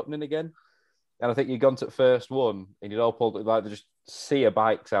started opening again. And I think you'd gone to the first one and you'd all pulled like just sea of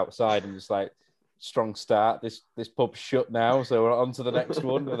bikes outside and just like strong start. This pub's shut now, so we're on to the next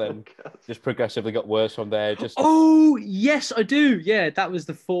one, and then just progressively got worse from there. Just Oh yes, I do. Yeah, that was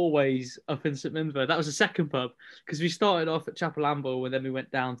the Four Ways up in St Minver. That was the second pub because we started off at Chapel Amble and then we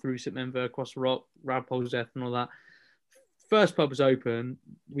went down through St Minver, across the rock, round Poleseth and all that. First pub was open.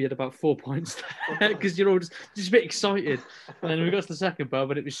 We had about 4 points there because you're all just a bit excited. And then we got to the second pub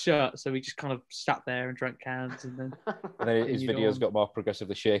and it was shut, so we just kind of sat there and drank cans. And then his videos got more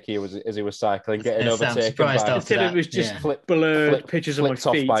progressively shaky as he was cycling, getting Yeah, overtaken surprised by after until it was that, just yeah. blurred pictures of my flipped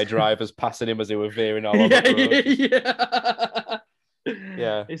off feet. by drivers passing him as they were veering all over the road.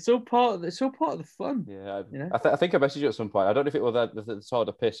 Yeah. It's all part of the fun. Yeah, You know? I think I messaged you at some point. I don't know if it was at the sort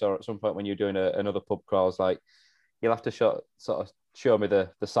of piss or at some point when you're doing another pub crawl. I was like, you'll have to sort of show me the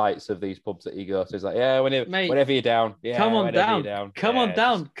sights of these pubs that you go to. It's like, yeah, whenever you're down, yeah, come on down, come on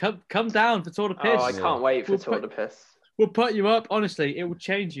down, come down for Tour de Piss. Oh, I can't wait for Tour de Piss. We'll put you up. Honestly, it will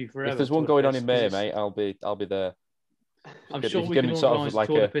change you forever. If there's one going on in May, mate, I'll be there. I'm sure we can can sort organise of like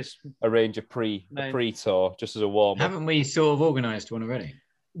Tour de Piss. arrange a pre-tour just as a warm up. Haven't we sort of organised one already?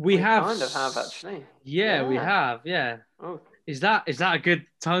 We have kind of have actually. Yeah, we have. Yeah. Oh. Is that a good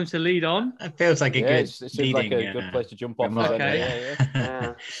time to lead on? It feels like a good it seems leading, like a good place to jump off. remark. Okay.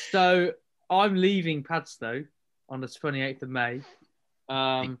 Yeah. So I'm leaving Padstow on the 28th of May.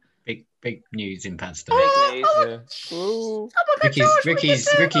 Big news in Padstow. Big news.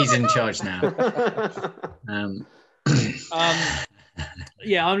 Ricky's in charge now.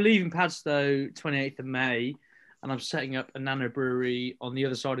 Yeah, I'm leaving Padstow 28th of May, and I'm setting up a nano brewery on the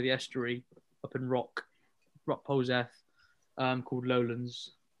other side of the estuary, up in Rock Poleseth, called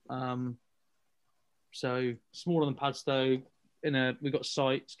Lowlands. So smaller than Padstow. We've got a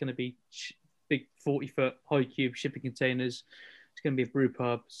site. It's going to be big 40-foot high cube shipping containers. It's going to be a brew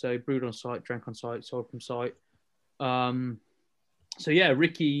pub. So brewed on site, drank on site, sold from site. So yeah,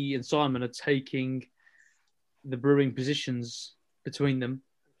 Ricky and Simon are taking the brewing positions between them,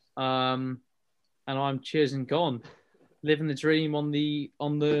 and I'm cheers and gone, living the dream on the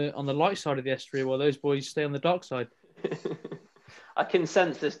light side of the estuary while those boys stay on the dark side. I can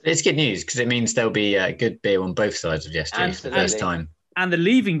sense this. It's good news because it means there'll be good beer on both sides of the estuary for the first time. And the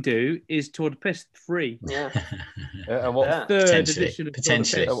leaving do is Tour de Piss 3. Yeah. And what Third Potentially. edition of Tour de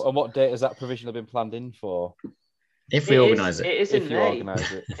Piss. and what date has that provisionally been planned in for? If we organise it. It is in If you May. organise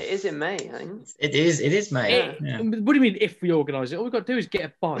it. It is in May, I think. It is, mate. Yeah. What do you mean if we organise it? All we've got to do is get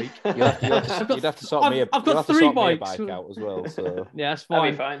a bike. You'd have to sort me a I've got you'll have to 3 sort me a bikes. bike out as well. So Yeah, that's That'll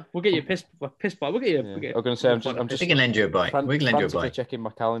fine. be fine. We'll get you a piss bike. We'll get you. yeah. We'll get I'm going to say I'm just We can lend you a bike. We can lend you a frantically bike. checking my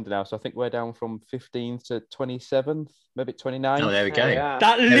calendar now. So I think we're down from 15th to 27th, maybe 29th. Oh, there we go. Yeah.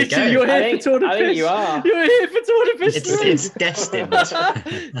 That we literally, go. you're I here think- for Tour de I Piss. think you are. You're here for Tour de Piss. It's destined.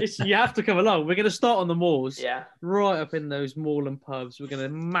 You have to come along. We're going to start on the moors, Yeah. right up in those moorland pubs. We're going to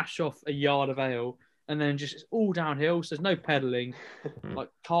mash off a yard of ale, and then just all downhill. So there's no pedalling, like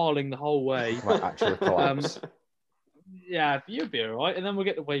carling the whole way. Might actually collapse. Yeah, you'll be all right. And then we'll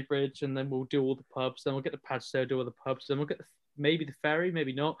get the Weybridge, and then we'll do all the pubs. Then we'll get the Padstow, do all the pubs. Then we'll get maybe the ferry,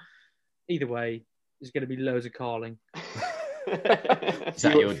 maybe not. Either way, there's going to be loads of carling. Is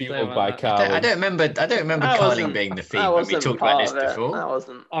that your Fueled by I Carl. I don't remember That carling wasn't- being the that theme when we wasn't talked about part this of it. before. That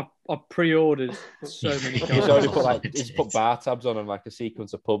wasn't. I pre-ordered so many He's cars. already put bar tabs on and like a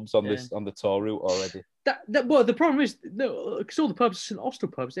sequence of pubs on on the tour route already. Well, the problem is, because all the pubs, St Austell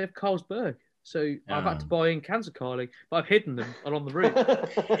pubs, they have Carlsberg. So I've had to buy in cans of carling, but I've hidden them along the route.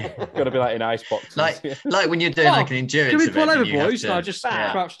 Got to be like in ice boxes. Like when you're doing Oh, like an endurance Can we event. pull over, and you have boys? to- So I just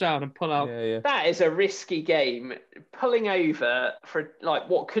Yeah. crouch down and pull out. yeah. That is a risky game. Pulling over for like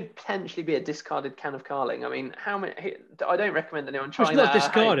what could potentially be a discarded can of carling. I mean, how many? I don't recommend anyone It's trying not that.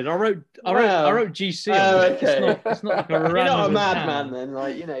 discarded. I wrote Well- GC. Oh, on it. okay. It's not like a You're not a random madman can. then,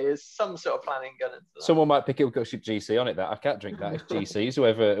 like there's some sort of planning going into that. Someone might pick it up because GC on it. That I can't drink that. It's GCs,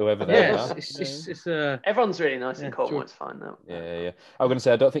 whoever they Yeah, are. it's Everyone's really nice Yeah, in Cornwall. sure. It's fine though. Yeah. I'm going to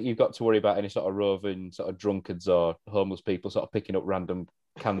say I don't think you've got to worry about any sort of roving sort of drunkards or homeless people sort of picking up random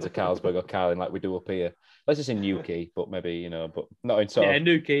cans of Carlsberg or Carling like we do up here. Unless it's in Newquay, but maybe but not in sort of.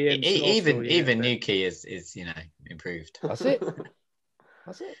 Newquay and Even Newquay is improved. That's it.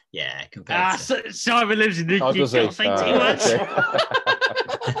 That's it. Yeah, compared to Simon lives in Newquay. Oh, does he? Can't say too much.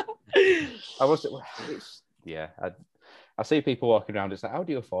 Okay. I was. It's, yeah. I see people walking around. It's like, how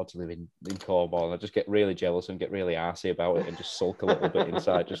do you afford to live in Cornwall? And I just get really jealous and get really arsey about it and just sulk a little bit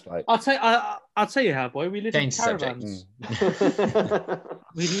inside, just like. I'll tell you how, boy. We live in caravans.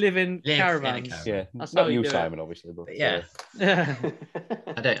 We live in caravans. Yeah, that's not you, Simon, obviously, but yeah. I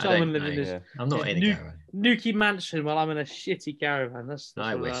don't live in this. I'm not in a caravan. Nuki mansion while I'm in a shitty caravan. That's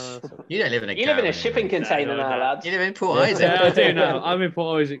I wish. You don't live in a caravan. You live in a shipping container now, lads. You live in Port Isaac. Yeah, I do now. I'm in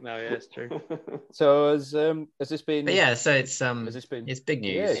Port Isaac now. Yeah, it's true. So has this been? But yeah, so it's it's big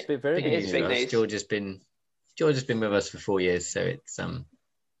news. Yeah, it's been very big news. Big news. George has been with us for 4 years, so it's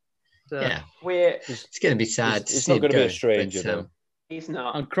yeah. It's going to be sad. It's not going to be a stranger, though. He's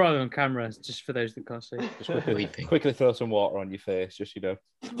not. I'm crying on camera, just for those that can't see. Just quickly throw some water on your face, just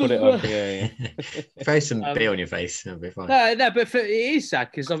put it on. Yeah. Throw some beer on your face, it'll be fine. No, but it is sad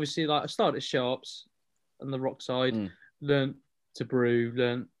because obviously, like, I started at shops on the rock side, learned to brew,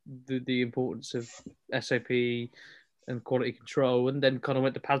 learned the importance of SOP and quality control, and then kind of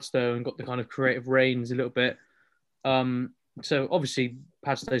went to Padstow and got the kind of creative reins a little bit. So obviously,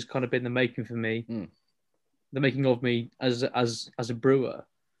 Padstow's kind of been the making for me. The making of me as a brewer.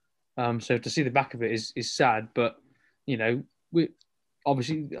 So to see the back of it is sad, but we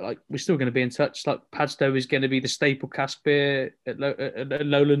obviously, like, we're still going to be in touch. Like, Padstow is going to be the staple cask beer at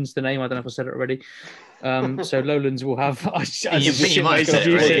Lowlands. The name, I don't know if I said it already. So Lowlands will have. You might have said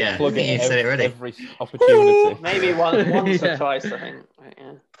it already. Yeah. Plug you said it already. Every opportunity. Maybe once or twice, I think.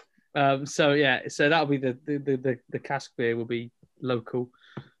 Yeah. So that'll be the cask beer will be local.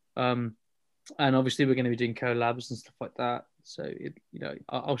 And obviously we're going to be doing collabs and stuff like that. So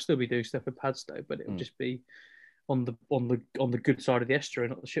I'll still be doing stuff with Padstow, but it'll just be on the good side of the estuary,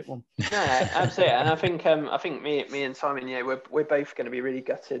 not the shit one. No, absolutely. And I think me and Simon, we're both going to be really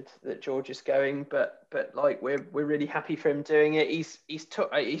gutted that George is going, but like we're really happy for him doing it.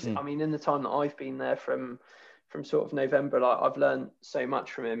 I mean, in the time that I've been there from sort of November, like, I've learned so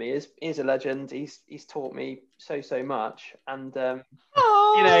much from him. He is a legend. He's taught me so much, and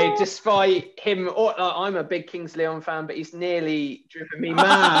despite him, I'm a big Kings Leon fan, but he's nearly driven me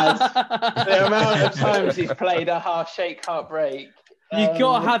mad. The amount of times he's played a half shake, half break. You've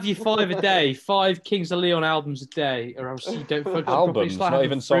got to have your 5 a day, 5 Kings of Leon albums a day, or else you don't focus albums, like not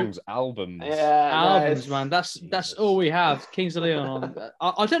even songs, albums. Yeah, albums, man. That's all we have. Kings of Leon on.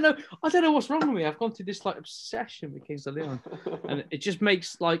 I don't know what's wrong with me. I've gone through this like obsession with Kings of Leon, and it just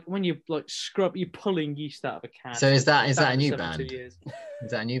makes, like, when you like scrub, you're pulling yeast out of a can. So is that a new band? Is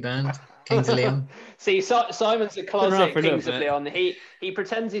that a new band? Kings of Leon. See, Simon's a closet Kings of Leon. He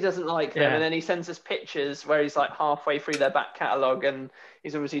pretends he doesn't like them, and then he sends us pictures where he's like halfway through their back catalogue, and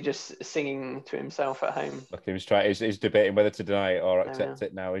he's obviously just singing to himself at home. Like he's debating whether to deny it or accept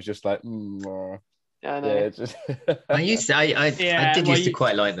it now. He's just like, Yeah, I know. I did used to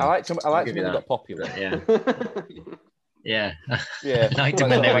quite like them. I liked them when they got popular. Yeah. Yeah. I liked them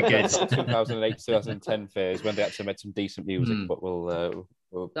when they were good. 2008, 2010 phase when they actually made some decent music, but we'll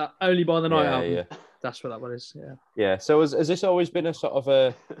that Only by the Night album. Yeah. That's what that one is. Yeah. Yeah. So has this always been a sort of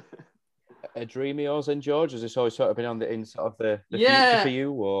a dream of yours, then, George? Has this always sort of been on the future for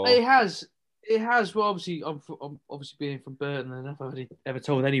you? Or it has. Well, obviously, I'm obviously being from Burton, and I've already ever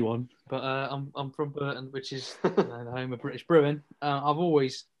told anyone, but I'm from Burton, which is the home of British brewing. I've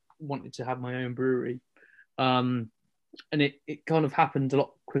always wanted to have my own brewery, and it kind of happened a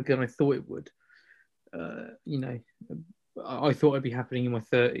lot quicker than I thought it would. I thought it'd be happening in my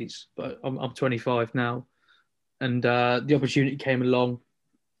 30s, but I'm 25 now, and the opportunity came along,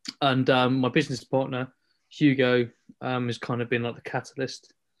 and my business partner Hugo has kind of been like the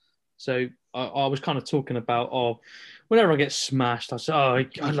catalyst. So I was kind of talking about, whenever I get smashed, I say,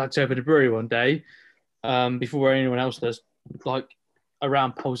 I'd like to open a brewery one day, before anyone else does, like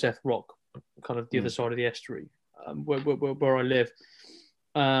around Polseth Rock, kind of the other side of the estuary, where I live.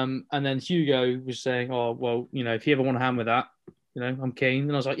 And then Hugo was saying, if you ever want a hand with that, I'm keen.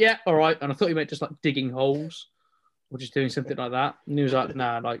 And I was like, yeah, all right. And I thought he meant just like digging holes or just doing something like that. And he was like,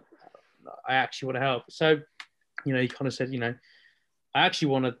 nah, like, I actually want to help. So, he kind of said, I actually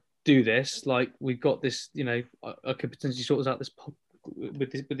want to do this. Like, we've got this, I could potentially sort out this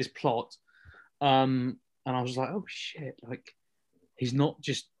with this plot. And I was like, oh shit, like, he's not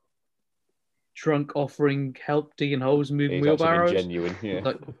just drunk offering help digging holes and moving wheelbarrows. Genuine, yeah.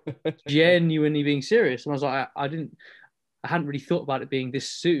 Like, genuinely being serious. And I was like, I hadn't really thought about it being this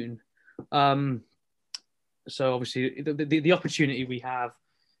soon. So obviously the opportunity we have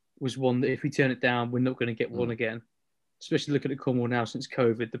was one that if we turn it down, we're not going to get one again. Especially looking at Cornwall now since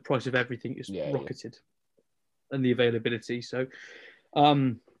COVID, the price of everything is rocketed, and the availability. So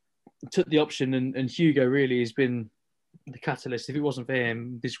took the option, and Hugo really has been the catalyst. If it wasn't for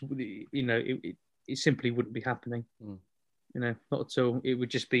him, it simply wouldn't be happening. not at all. It would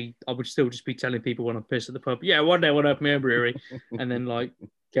just be, I would still just be telling people when I'm pissed at the pub, yeah, one day I want to open my own brewery, and then like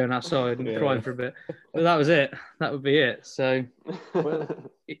going outside and crying for a bit. But that was it. That would be it. So,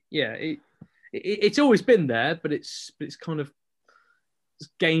 it's always been there, but it's kind of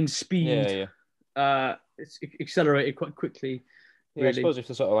gained speed. It's accelerated quite quickly. Yeah, really. I suppose if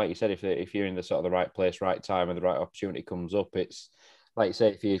the sort of, like you said, if you're in the sort of the right place, right time, and the right opportunity comes up, it's like you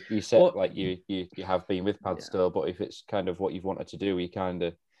say, if you set like you have been with Padstow, but if it's kind of what you've wanted to do, you kind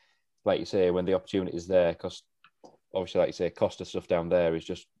of, like you say, when the opportunity is there, because obviously, like you say, cost of stuff down there is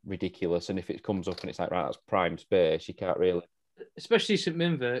just ridiculous, and if it comes up and it's like, right, that's prime space, you can't really. Especially St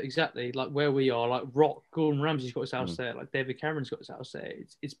Minver, exactly like where we are, like Rock, Gordon Ramsay's got his house there, like David Cameron's got his house there.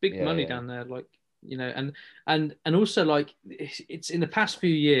 It's big money down there, like. And also like it's in the past few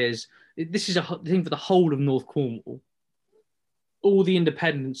years, this is a thing for the whole of North Cornwall. All the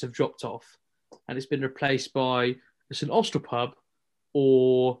independents have dropped off, and it's been replaced by a St Austell pub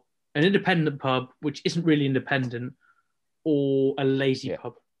or an independent pub, which isn't really independent, or a lazy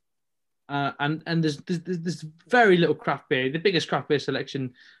pub. And there's very little craft beer. The biggest craft beer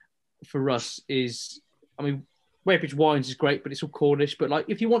selection for us is, I mean, Weybridge Wines is great, but it's all Cornish. But like,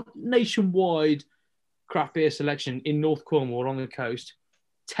 if you want nationwide craft beer selection in North Cornwall on the coast,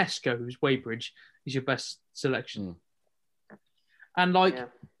 Tesco's Weybridge is your best selection. And like,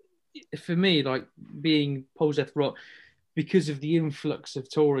 for me, like being Polzeath Rock, because of the influx of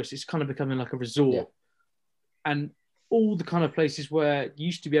tourists, it's kind of becoming like a resort. And all the kind of places where you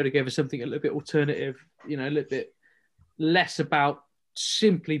used to be able to go for something a little bit alternative, a little bit less about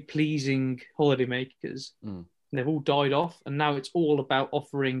simply pleasing holidaymakers. They've all died off, and now it's all about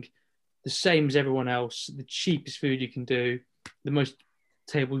offering the same as everyone else, the cheapest food you can do, the most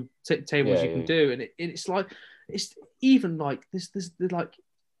tables you can do, and it's like it's even like this. Like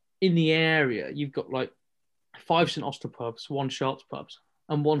in the area, you've got like 5 St Austell pubs, 1 Sharps pubs,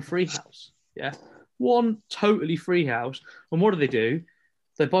 and 1 free house. Yeah, 1 totally free house. And what do?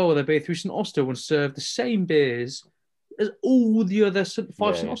 They buy all their beer through St Austell and serve the same beers as all the other 5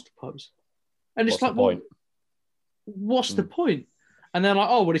 St Austell pubs. And it's like, well, what's the point? And they're like,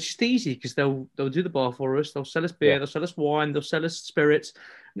 oh, well, it's just easy because they'll do the bar for us. They'll sell us beer. They'll sell us wine. They'll sell us spirits.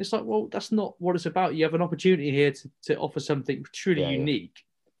 And it's like, well, that's not what it's about. You have an opportunity here to offer something truly unique.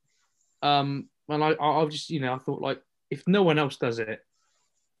 And I've just, I thought like, if no one else does it,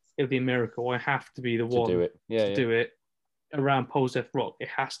 it'll be a miracle. I have to be the one to do it around Polzeath Rock. It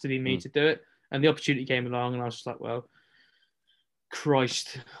has to be me to do it. And the opportunity came along, and I was just like, well,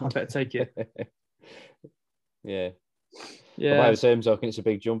 Christ, I better take it. But by the same token, it's a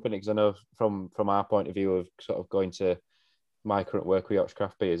big jump in it, because I know from our point of view of sort of going to my current work with Yorkshire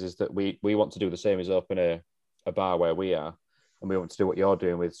Craft Beers is that we want to do the same as open a bar where we are, and we want to do what you're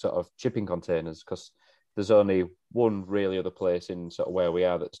doing with sort of shipping containers, because there's only one really other place in sort of where we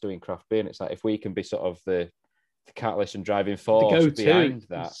are that's doing craft beer, and it's like if we can be sort of the catalyst and driving force behind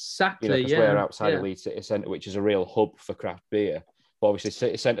that, exactly, because we're outside of Leeds City Centre, which is a real hub for craft beer, but obviously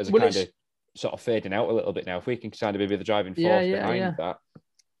City Centres are kind of sort of fading out a little bit now. If we can kind of be the driving force behind that,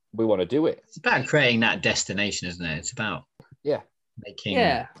 we want to do it. It's about creating that destination, isn't it? It's about making.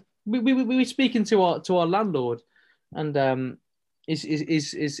 Yeah, we were speaking to our landlord, and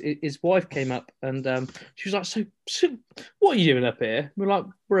his wife came up, and she was like, "So what are you doing up here?" We're like,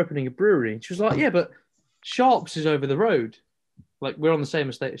 "We're opening a brewery." She was like, "Yeah, but Sharps is over the road. Like we're on the same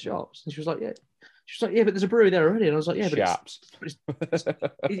estate as Sharps." And she was like, "Yeah." She was like, "Yeah, but there's a brewery there already." And I was like, "Yeah, but Sharps."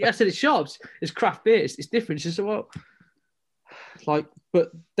 I said, "It's Sharps. It's craft beer. It's different." She said, "Well, like,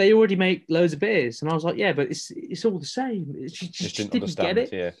 but they already make loads of beers." And I was like, "Yeah, but it's all the same." She just didn't get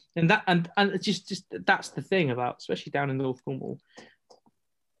it. Yeah. And it's just that's the thing about, especially down in North Cornwall,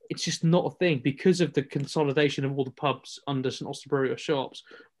 it's just not a thing because of the consolidation of all the pubs under St Austell Brewery or Sharps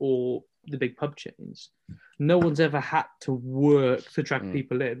or the big pub chains. No one's ever had to work to drag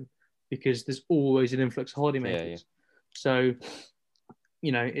people in, because there's always an influx of holidaymakers. So,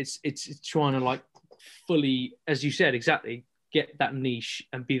 it's trying to like fully, as you said, exactly, get that niche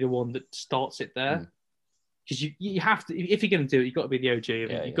and be the one that starts it there. Because you have to, if you're going to do it, you've got to be the OG.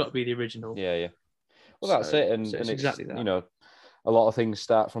 You've got to be the original. Yeah. Well, that's it. And it's exactly that. A lot of things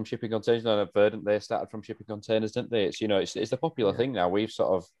start from shipping containers. And Verdant, they started from shipping containers, didn't they? It's, it's the popular thing now. We've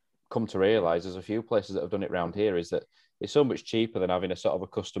sort of come to realise there's a few places that have done it around here, is that it's so much cheaper than having a sort of a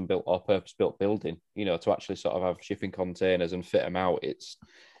custom built or purpose built building, to actually sort of have shipping containers and fit them out. It's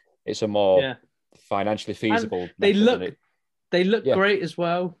a more financially feasible. And they look great as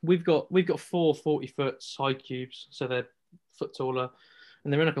well. We've got 4 40-foot side cubes, so they're foot taller,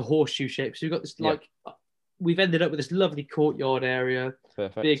 and they're in like a horseshoe shape. So we've got this we've ended up with this lovely courtyard area,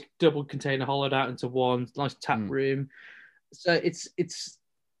 big double container hollowed out into one, nice tap room. So it's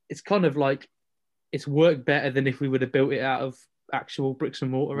kind of like it's worked better than if we would have built it out of actual bricks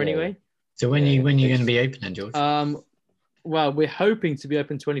and mortar anyway. So when you going to be opening, George? Well, we're hoping to be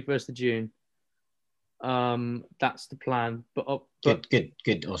open 21st of June. That's the plan. But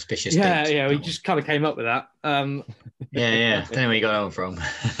good auspicious. Yeah, we just kind of came up with that. Yeah. Don't know where you got that one from.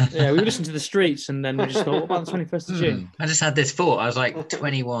 Yeah, we listened to the streets, and then we just thought, what about the 21st of June? I just had this thought. I was like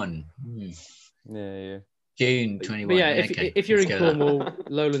 21. Yeah. June 21. But yeah, if you're in Cornwall,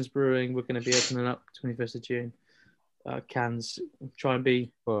 Lowlands Brewing, we're going to be opening up 21st of June. Cans, try and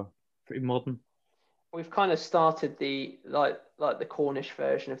be pretty modern. We've kind of started the like the Cornish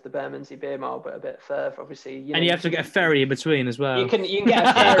version of the Bermondsey Beer Mile, but a bit further, obviously. And you have to get a ferry in between as well. You can get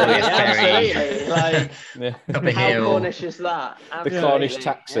a ferry, absolutely. Like, how Cornish is that? Absolutely. The Cornish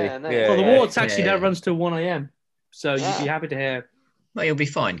taxi. Well, the water taxi now runs till 1 a.m. So you'd be happy to hear. Well, you'll be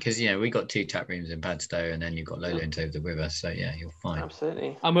fine because we got 2 tap rooms in Padstow, and then you've got Lowlands over the river. So yeah, you're fine.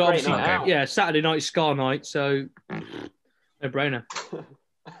 Absolutely. And we're obviously Saturday night Scar night, so no brainer.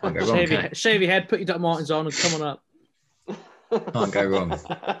 Shave your head, put your Doc Martens on, and come on up. Can't go wrong.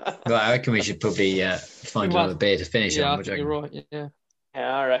 Right, I reckon we should probably find another beer to finish on. You're right. Yeah,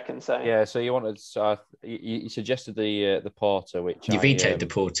 I reckon so. Yeah, so you wanted, you suggested the porter, which you vetoed the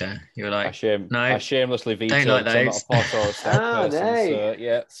porter. You were like, I shamelessly vetoed. Don't like those. I'm not a porter or a stout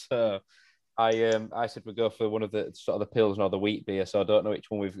person. So I said we go for one of the sort of the Pilsner or the wheat beer. So I don't know which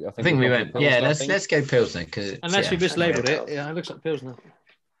one we've. I think we went. Pilsner, let's go Pilsner because unless we mislabeled it, it looks like Pilsner.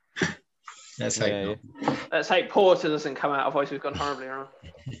 Let's hope not. Let's hope porter doesn't come out. Otherwise, we've gone horribly wrong.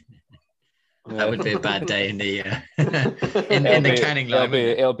 That would be a bad day in the in the canning line.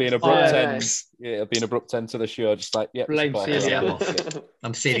 It'll be an abrupt end. Yeah, it'll be an abrupt end to the show. Just like blame Celia.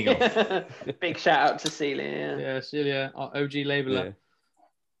 I'm sealing off. Big shout out to Celia. Yeah, Celia, our OG labeler.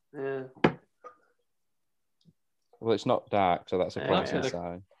 Yeah. Well, it's not dark, so that's a promising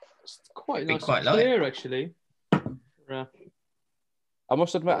sign. It's quite nice and clear, actually. Yeah. I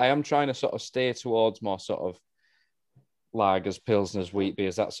must admit, I am trying to sort of steer towards more sort of lagers, pilsners, wheat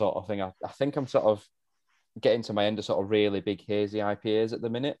beers, that sort of thing. I think I'm sort of getting to my end of sort of really big hazy IPAs at the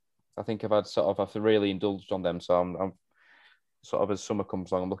minute. I think I've really indulged on them, so I'm sort of, as summer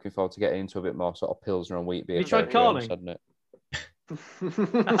comes along, I'm looking forward to getting into a bit more sort of pilsner and wheat beer. You tried Carling?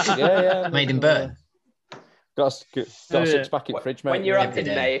 Yeah. Made in Burton. Got a 6-pack in fridge, mate. When you're up in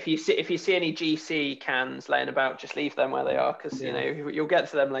May, if you see any GC cans laying about, just leave them where they are because you'll get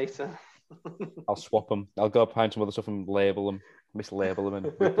to them later. I'll swap them. I'll go behind some other stuff and mislabel them,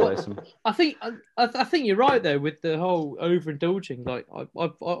 and replace them. I think you're right though with the whole overindulging. Like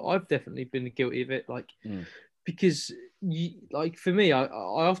I've definitely been guilty of it. Like because for me, I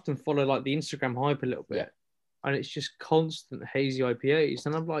often follow like the Instagram hype a little bit, and it's just constant hazy IPAs,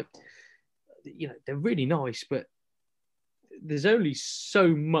 and I'm like, they're really nice, but there's only so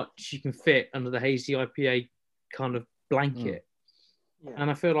much you can fit under the hazy IPA kind of blanket. Yeah.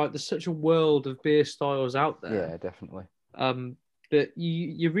 And I feel like there's such a world of beer styles out there. Yeah, definitely. That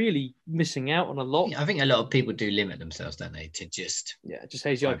you're really missing out on a lot. I think a lot of people do limit themselves, don't they, to just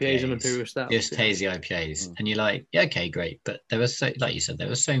hazy IPAs and Imperial Stout. Just hazy IPAs. And you're like, yeah, okay, great. But there was like you said, there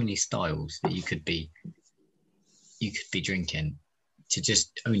were so many styles that you could be drinking. To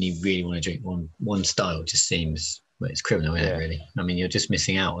just only really want to drink one style just seems it's criminal, isn't it? Really, I mean, you're just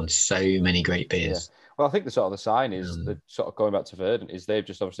missing out on so many great beers. Yeah. Well, I think the sign is the sort of going back to Verdant is they've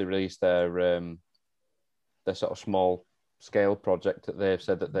just obviously released their sort of small scale project that they've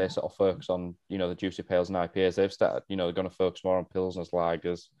said that they sort of focus on, the juicy pales and IPAs. They've started, they're going to focus more on pilsners,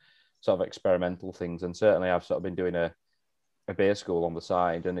 lagers, sort of experimental things. And certainly, I've sort of been doing a beer school on the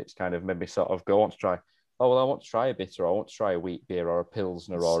side, and it's kind of made me sort of go on to try. Oh, well, I want to try a bitter, or I want to try a wheat beer, or a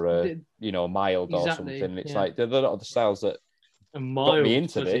pilsner, or a mild or something. It's like they're not the styles that got me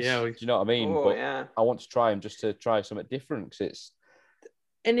into this. Do you know what I mean? I want to try them just to try something different because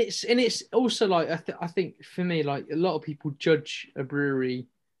it's also like I think for me, like a lot of people judge a brewery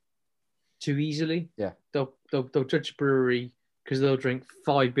too easily. Yeah, they'll judge a brewery because they'll drink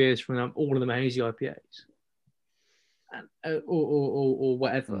 5 beers from them, all of them are hazy IPAs, and or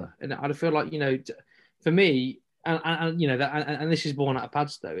whatever. And I feel like for me, and this is born out of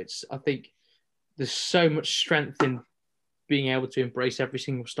Padstow. I think there's so much strength in being able to embrace every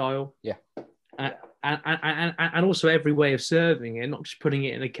single style. Yeah. And also every way of serving it, not just putting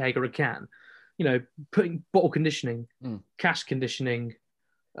it in a keg or a can. Putting bottle conditioning, cask conditioning,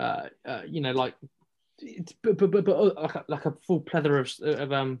 like a full plethora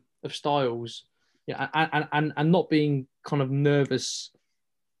of styles. And not being kind of nervous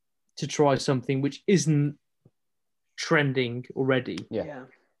to try something which isn't trending already. Yeah.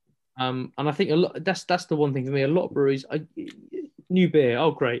 And I think a lot that's the one thing for me. A lot of breweries, new beer,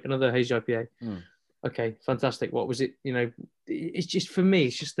 oh great, another hazy IPA. Okay, fantastic. What was it? You know, it's just for me,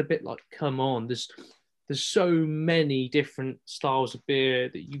 it's just a bit like, come on, there's so many different styles of beer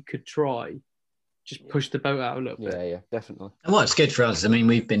that you could try. Just push the boat out a little bit. Yeah, definitely. And what's good for us, I mean,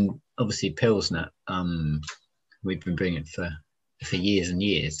 we've been obviously Pilsner. We've been bringing it for years and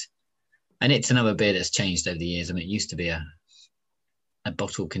years, and it's another beer that's changed over the years. I mean, it used to be a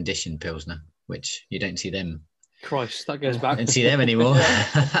bottle conditioned Pilsner, which you don't see them. Christ, that goes back. Don't see them anymore.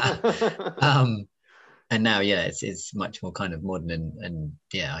 And now, yeah, it's much more kind of modern, and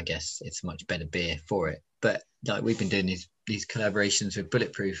yeah, I guess it's a much better beer for it. But like we've been doing these collaborations with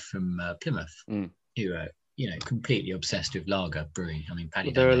Bulletproof from Plymouth, who are completely obsessed with lager brewing. I mean,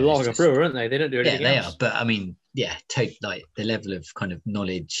 Paddy, they're a lager brewer, aren't they? They don't do anything else. Yeah, they are. But I mean, yeah, like the level of kind of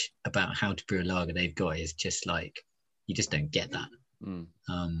knowledge about how to brew a lager they've got is just like, you just don't get that.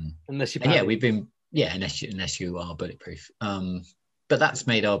 Unless you, yeah, we've been, unless you are Bulletproof. But that's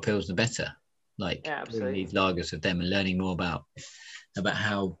made our Pilsner better. Like doing these lagers with them and learning more about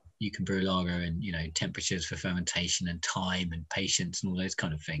how you can brew a lager, and temperatures for fermentation and time and patience and all those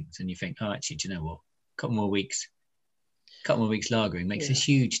kind of things. And you think, oh, actually, do you know what? A couple more weeks lagering makes a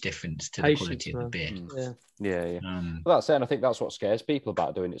huge difference to the quality of the beer. Yeah. Well, that's it. And I think that's what scares people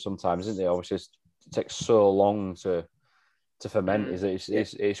about doing it sometimes, isn't it? Obviously, it takes so long to ferment.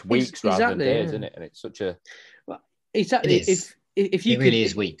 It's weeks rather than days, isn't it? And it's such a exactly. If you it really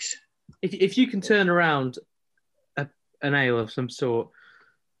is weeks. If you can turn around an ale of some sort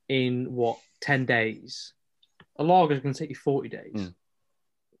in 10 days, a lager is going to take you 40 days.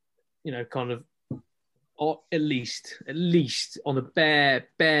 Kind of, or at least on the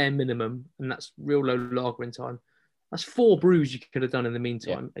bare minimum, and that's real low lagering time. That's 4 brews you could have done in the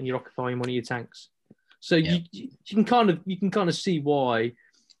meantime, and you're occupying one of your tanks. So you can kind of see why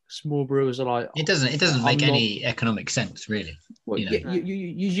small brewers are like, it doesn't make any economic sense, really. Well,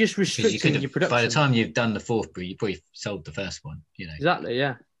 you just restricting your production. By the time you've done the 4th brew, you probably sold the first one. Exactly,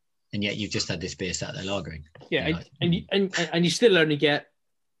 yeah. And yet you've just had this beer sat there lagering. Yeah, and you still only get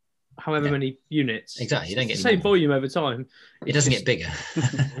however many units. Exactly, you don't get the same volume over time. It doesn't get bigger.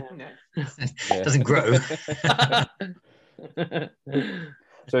 It doesn't grow.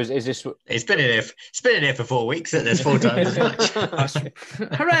 So is this? It's been in here for 4 weeks, and there's 4 times as much.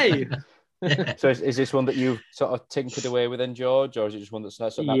 Hooray! Yeah. So is this one that you sort of tinkered away with, then, George, or is it just one that's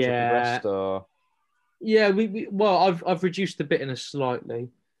not so naturally progressed? Or I've reduced the bitterness slightly.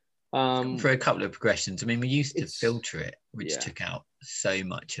 For a couple of progressions. I mean, we used to filter it, which took out so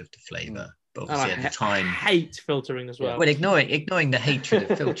much of the flavour. But obviously, at the time, I hate filtering as well. Well, ignoring the hatred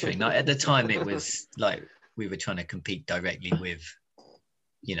of filtering. Like at the time, it was like we were trying to compete directly with,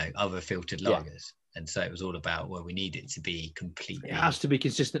 other filtered lagers. And so it was all about, we need it to be completely... It has to be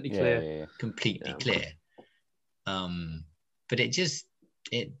consistently clear. Completely clear. But it just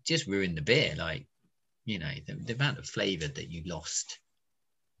ruined the beer. Like, the amount of flavour that you lost.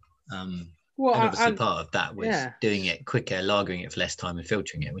 And obviously part of that was doing it quicker, lagering it for less time and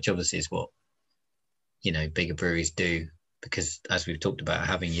filtering it, which obviously is what, bigger breweries do. Because as we've talked about,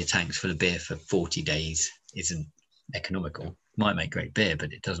 having your tanks full of beer for 40 days isn't economical. Might make great beer,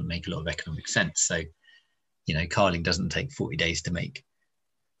 but it doesn't make a lot of economic sense. So, Carling doesn't take 40 days to make.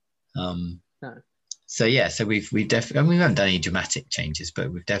 No. So we've definitely, we haven't done any dramatic changes,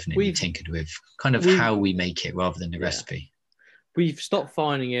 but we've definitely tinkered with kind of how we make it rather than the recipe. We've stopped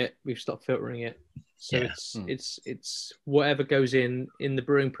fining it. We've stopped filtering it. So it's whatever goes in the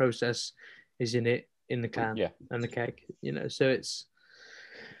brewing process is in the can and the keg. So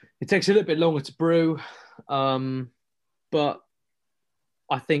it takes a little bit longer to brew. But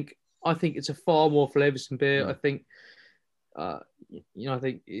I think it's a far more flavoursome beer. I think, I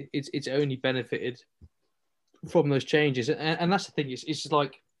think it's only benefited from those changes, and that's the thing. It's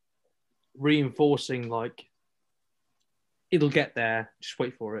like reinforcing, like it'll get there. Just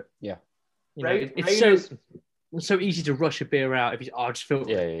wait for it. Yeah, it's so easy to rush a beer out if you just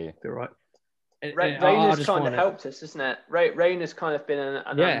filter it. Yeah. Right. Rain has kind of helped us, isn't it? Rain has kind of been an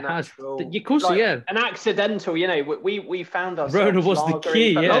unnatural, an accidental. We found ourselves. Rona was the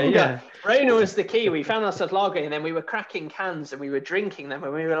key. Rona was the key. We found ourselves lagering, and then we were cracking cans and we were drinking them,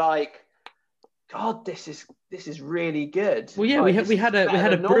 and we were like, "God, this is really good." Well, yeah, we had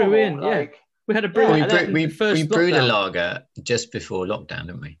a brew in. We had a brew. We brewed a lager just before lockdown,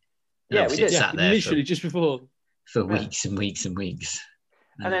 didn't we? And we did. Sat there literally just before for weeks and weeks and weeks.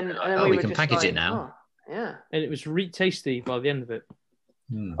 And then we can package it now. And it was really tasty by the end of it.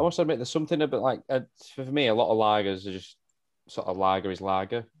 I must admit, there's something a bit like for me, a lot of lagers are just sort of lager is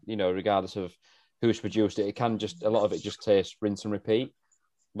lager. Regardless of who's produced it, it can just a lot of it just tastes rinse and repeat.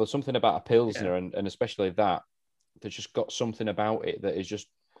 well, something about a Pilsner and especially that, there's just got something about it that is just,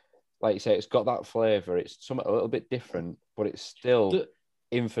 like you say, it's got that flavour. It's something a little bit different, but it's still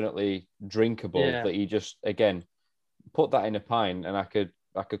infinitely drinkable. Yeah. That you just, again, put that in a pint, and I could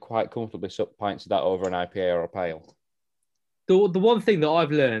quite comfortably sup pints of that over an IPA or a pale. The one thing that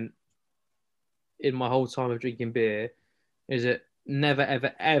I've learned in my whole time of drinking beer is that never,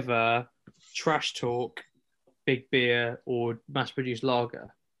 ever, ever trash talk big beer or mass-produced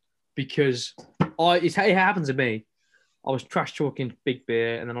lager, because it happened to me. I was trash talking big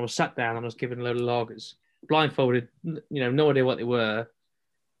beer, and then I was sat down and I was given a load of lagers, blindfolded, no idea what they were,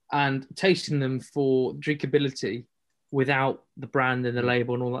 and tasting them for drinkability without the brand and the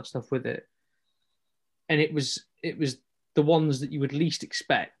label and all that stuff with it. And it was the ones that you would least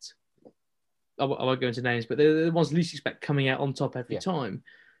expect. I won't go into names, but they're the ones least expect coming out on top every time,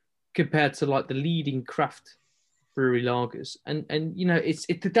 compared to like the leading craft brewery lagers. And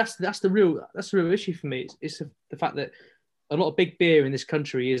that's the real issue for me. It's the fact that a lot of big beer in this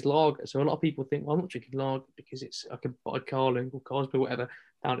country is lager. So a lot of people think, well, I'm not drinking lager because I can buy Carling or Carlsberg, whatever,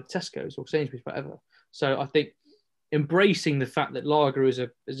 down at Tesco's or Sainsbury's, whatever. So I think embracing the fact that lager is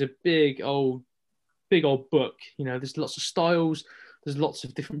a big old book. There's lots of styles. There's lots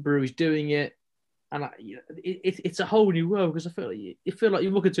of different breweries doing it, and it's a whole new world, because I feel like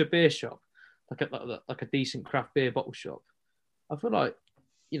you walk into a beer shop, like a decent craft beer bottle shop. I feel like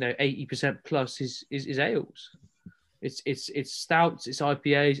 80% plus is ales. It's stouts, it's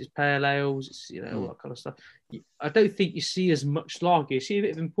IPAs, it's pale ales, it's all that kind of stuff. I don't think you see as much lager. You see a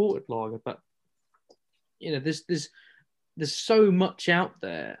bit of imported lager, but there's so much out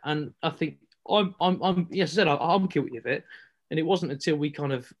there, and I think I'm yes, I said I'm guilty of it, and it wasn't until we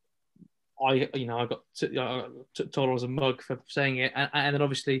kind of I got told I was a mug for saying it, and then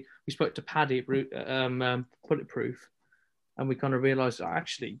obviously we spoke to Paddy at Bulletproof, and we kind of realised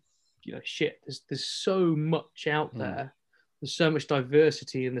actually, shit, there's so much out there. There's so much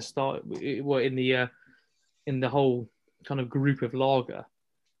diversity in the start, in the whole kind of group of lager,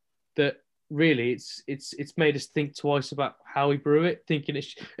 that really it's made us think twice about how we brew it, thinking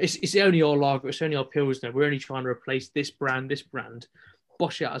it's only our lager, it's only our Pilsner, we're only trying to replace this brand,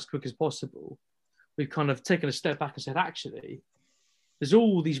 bosh it out as quick as possible. We've kind of taken a step back and said, actually, there's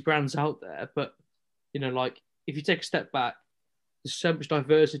all these brands out there, but if you take a step back, there's so much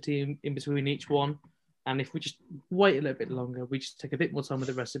diversity in between each one, and if we just wait a little bit longer, we just take a bit more time with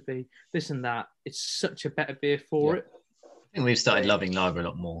the recipe, this and that, it's such a better beer for it. I think we've started loving lager a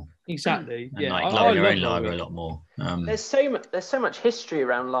lot more. Exactly. And loving our own lager a lot more. There's so much history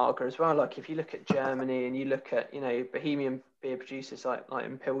around lager as well. Like if you look at Germany and you look at Bohemian beer producers like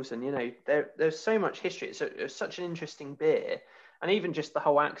in Pilsen, there's so much history. It's such an interesting beer, and even just the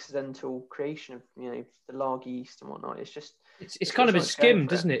whole accidental creation of the lager yeast and whatnot. It's kind of been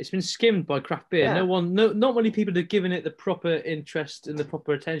skimmed, isn't it? It's been skimmed by craft beer. Yeah. Not many people have given it the proper interest and the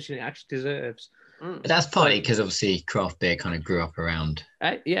proper attention it actually deserves. But that's partly because obviously craft beer kind of grew up around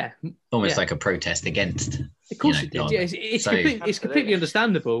almost like a protest against. Of course it did. Yeah, it's completely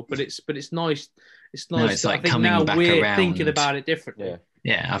understandable, but it's nice. It's nice. It's like I think coming now back we're around. thinking about it differently.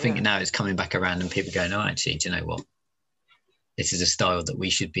 I think now it's coming back around, and people going, "Oh, actually, do you know what? This is a style that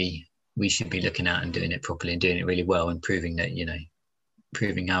we should be looking at and doing it properly and doing it really well, and proving that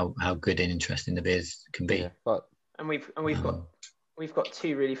proving how good and interesting the beers can be." And we've got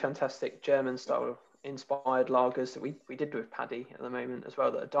two really fantastic German style inspired lagers that we did with Paddy at the moment as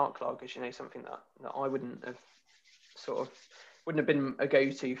well, that are dark lagers, something that I wouldn't have been a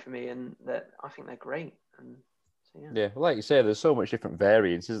go-to for me, and that I think they're great. And so, well, like you say, there's so much different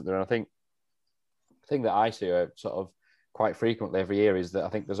variants, isn't there? And I think the thing that I see sort of quite frequently every year is that I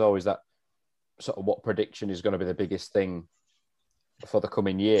think there's always that sort of what prediction is going to be the biggest thing for the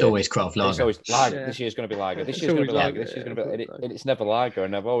coming year. It's always craft lager. It's always lager. Yeah. This year's going to be lager. This year's going to be lager. This year's going to be, and it's never lager.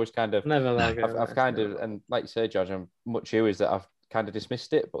 And I've always kind of never lager. I've kind of, and like you say, George, I'm much you is that I've kind of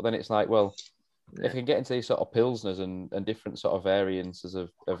dismissed it. But then it's like, well, if you can get into these sort of pilsners and different sort of variances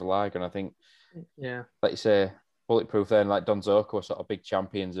of lager, and I think, like you say, Bulletproof then, like Donzoko are sort of big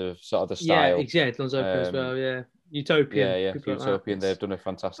champions of sort of the style. Yeah, Donzoko as well. Yeah. Utopian, Utopian. They've done a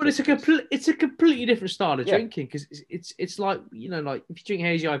fantastic. But it's a completely different style of drinking, because it's like like if you drink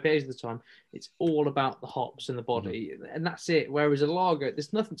hazy IPAs at the time, it's all about the hops and the body, and that's it. Whereas a lager,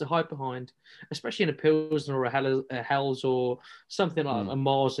 there's nothing to hide behind, especially in a Pilsner or a Helles or something like a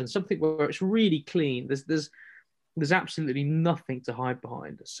Mars, and something where it's really clean. There's absolutely nothing to hide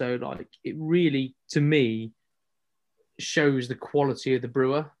behind. So like it really, to me, shows the quality of the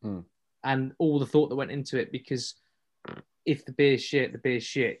brewer and all the thought that went into it, because if the beer's shit, the beer's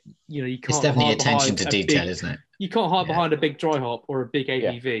shit. You know, you can't. It's definitely hide attention behind to a detail, big- isn't it? You can't hide Yeah. behind a big dry hop or a big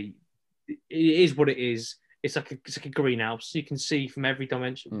ABV. It is what it is. It's like a greenhouse. You can see from every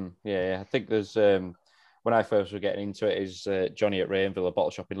dimension. Yeah. I think there's when I first was getting into it, is Johnny at Rainville, a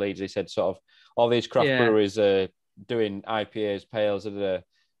bottle shop in Leeds. He said sort of all these craft breweries doing IPAs, pales.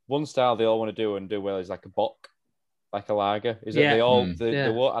 One style they all want to do and do well is like a bock, like a lager. Is that they all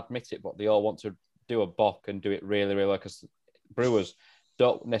they won't admit it, but they all want to do a bock and do it really, really well, because brewers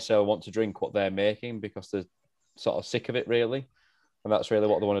don't necessarily want to drink what they're making because they're sort of sick of it, really. And that's really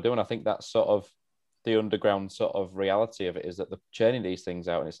what they want to do. And I think that's sort of the underground sort of reality of it, is that they're churning these things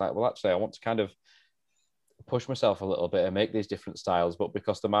out. And it's like, well, actually, I want to kind of push myself a little bit and make these different styles. But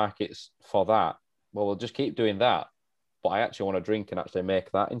because the market's for that, well, we'll just keep doing that. But I actually want to drink and actually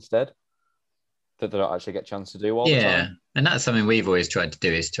make that instead, that they don't actually get a chance to do all the time. And that's something we've always tried to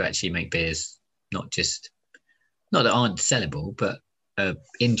do, is to actually make beers not that aren't sellable, but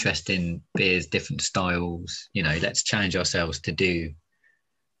interesting beers, different styles. You know, let's challenge ourselves to do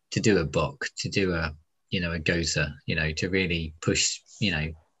a bock, to do a goza, to really push,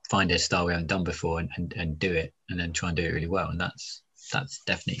 find a style we haven't done before and do it, and then try and do it really well. And that's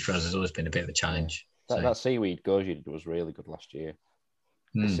definitely, for us, has always been a bit of a challenge. That seaweed goes you did was really good last year.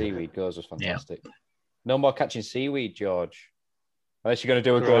 The seaweed goes was fantastic. Yeah. No more catching seaweed, George. Unless you're going to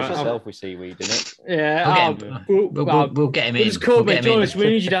do a goes yourself with seaweed, innit? Yeah, we'll get him in. Just call me, Joyce. We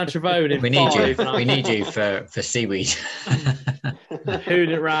need you down Tyrone in we need you for seaweed. Hoon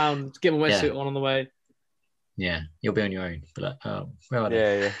it round. Get my wetsuit on the way. Yeah, you'll be on your own. But where are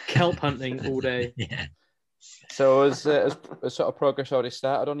they? Kelp hunting all day. Yeah. So has sort of progress already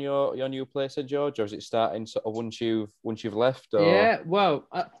started on your new place, George, or is it starting sort of once you've left? Or? Yeah, well,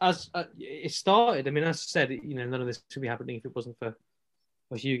 as it started. I mean, as I said, none of this would be happening if it wasn't for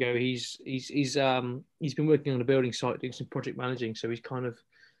Hugo. He's been working on a building site, doing some project managing, so he's kind of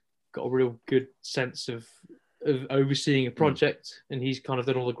got a real good sense of overseeing a project, and he's kind of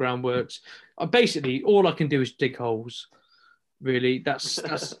done all the groundworks. Basically, all I can do is dig holes. Really, that's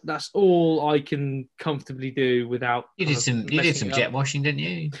all I can comfortably do without. You did some jet washing, didn't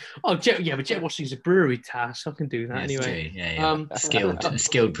you? Oh, but jet washing is a brewery task. I can do that anyway. True. Yeah.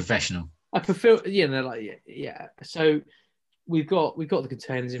 Skilled professional. I prefer, So we've got the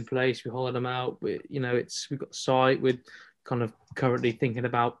containers in place. We hollowed them out. We've got the site. We're kind of currently thinking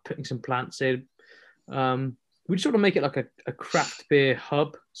about putting some plants in. We just want to make it like a craft beer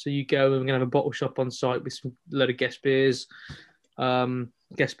hub. So you go and we're going to have a bottle shop on site with a load of guest beers on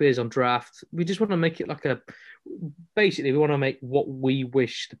draft. We just want to make it like basically we want to make what we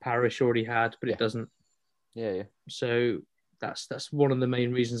wish the parish already had, but it doesn't. Yeah. So that's one of the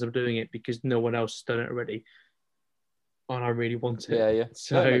main reasons I'm doing it, because no one else has done it already. And I really want it. Yeah.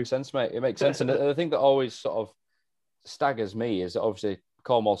 So it makes sense, mate. It makes sense. And the thing that always sort of staggers me is that obviously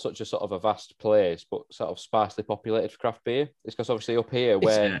Cornwall's such a sort of a vast place, but sort of sparsely populated for craft beer. It's because obviously up here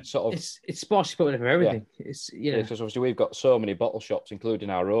where it's sparsely populated for everything. Yeah. It's because obviously we've got so many bottle shops, including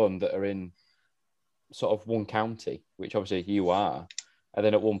our own, that are in sort of one county, which obviously you are. And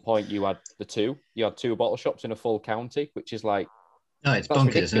then at one point you had two bottle shops in a full county, which is like, no, it's bonkers.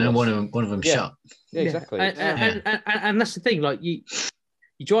 Ridiculous. And then one of them shut. Yeah, exactly. And that's the thing. Like you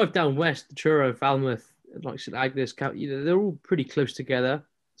drive down west, Truro, Falmouth, like St Agnes, they're all pretty close together.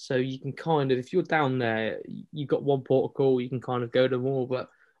 So you can kind of, if you're down there, you've got one port of call, you can kind of go to them all. But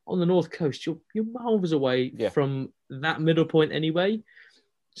on the north coast, you're miles away from that middle point anyway.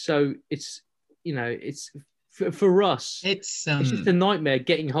 So it's for us, it's just a nightmare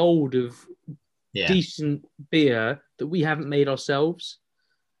getting hold of decent beer that we haven't made ourselves.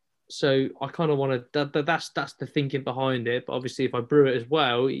 So I kind of want to. That's the thinking behind it. But obviously, if I brew it as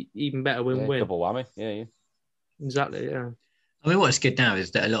well, even better win-win. Double whammy. Yeah. Exactly. Yeah. I mean, what's good now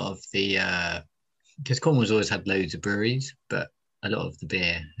is that a lot of the because Cornwall's always had loads of breweries, but a lot of the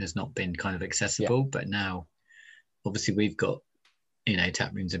beer has not been kind of accessible. But now, obviously, we've got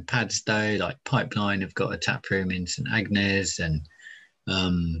tap rooms in Padstow, like Pipeline have got a tap room in St Agnes, and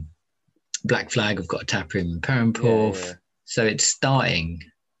Black Flag have got a tap room in Perranporth. Yeah. So it's starting.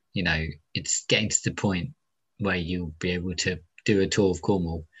 It's getting to the point where you'll be able to do a tour of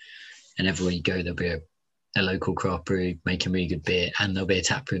Cornwall, and everywhere you go, there'll be a local craft brewery making really good beer, and there'll be a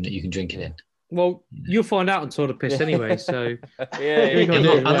tap room that you can drink it in. Well, you'll find out on Tour de Piste anyway, so...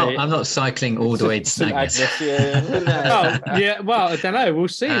 I'm not cycling all the way to St Agnes. Well, I don't know. We'll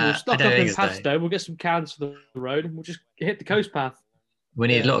see. We'll stock up in Padstow. We'll get some cans for the road, and we'll just hit the coast path. We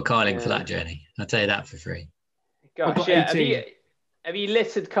need a lot of carling for that journey. I'll tell you that for free. Gosh, Have you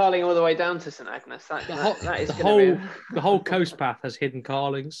littered carling all the way down to St Agnes? The whole coast path has hidden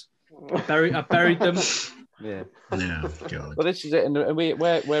carlings. I buried them. Yeah. No, God. Well, this is it, and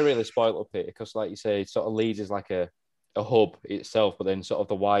we're really spoiled up here because, like you say, sort of Leeds is like a hub itself, but then sort of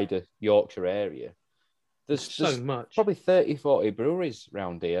the wider Yorkshire area. There's so much. Probably 30, 40 breweries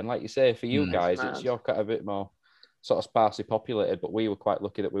around here, and like you say, for you guys, That's it's mad. you're kind of a bit more sort of sparsely populated. But we were quite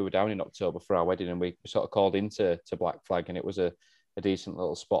lucky that we were down in October for our wedding, and we sort of called into Black Flag, and it was a decent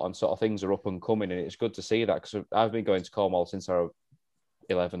little spot, and sort of things are up and coming, and it's good to see that because I've been going to Cornwall since I was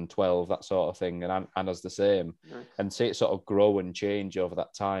 11, 12, that sort of thing, and Anna's the same. Nice. And see it sort of grow and change over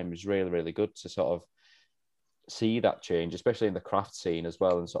that time is really, really good to sort of see that change, especially in the craft scene as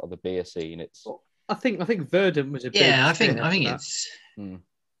well, and sort of the beer scene. It's I think Verdant was a big Yeah, I think spearhead for that. it's. Mm.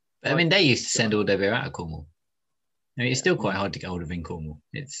 I mean, they used to send all their beer out of Cornwall. I mean, it's still quite hard to get hold of in Cornwall.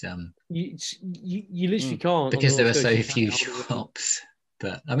 It's you literally can't because on there are North so Coast, you few can't hold of it. shops.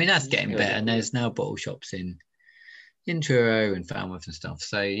 But I mean, that's getting Yeah. better. And there's now bottle shops in Truro and Falmouth and stuff.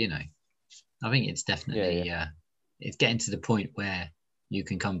 So I think it's definitely it's getting to the point where you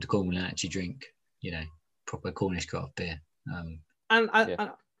can come to Cornwall and actually drink proper Cornish craft beer. And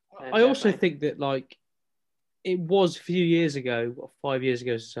I also think that like it was a few years ago, 5 years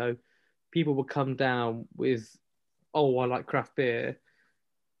ago or so, people would come down with, oh, I like craft beer,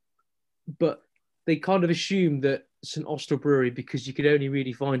 but they kind of assumed that St Austell Brewery, because you could only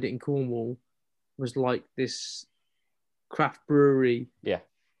really find it in Cornwall, was like this craft brewery. Yeah.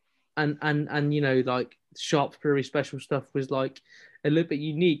 And like Sharps Brewery special stuff was like a little bit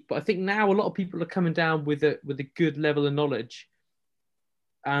unique. But I think now a lot of people are coming down with a good level of knowledge,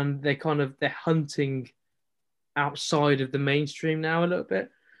 and they're hunting outside of the mainstream now a little bit,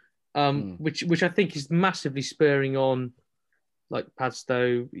 which I think is massively spurring on like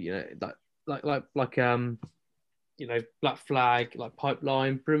Padstow, like Black Flag, like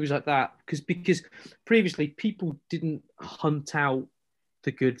Pipeline, breweries like that, because previously people didn't hunt out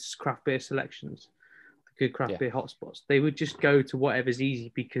the good craft beer selections, the good craft beer hotspots. They would just go to whatever's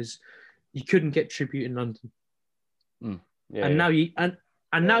easy because you couldn't get Tribute in London.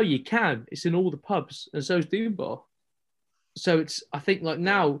 Now you can. It's in all the pubs, and so is Doom Bar. So I think like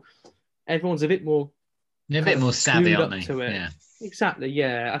now everyone's a bit more savvy, aren't they? To it. Yeah, exactly.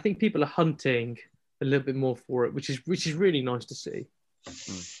 Yeah, I think people are hunting a little bit more for it, which is really nice to see.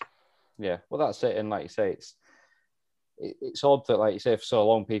 Yeah, well, that's it. And like you say, it's odd that, like you say, for so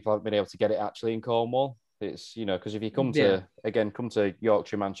long people haven't been able to get it actually in Cornwall. It's because if you come to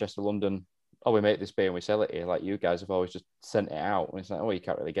Yorkshire, Manchester, London, oh, we make this beer and we sell it here. Like you guys have always just sent it out, and it's like, oh, you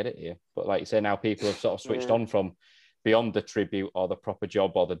can't really get it here. But like you say, now people have sort of switched on from beyond the Tribute or the Proper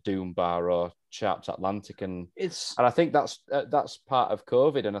Job or the Doom Bar or Sharps Atlantic, and I think that's part of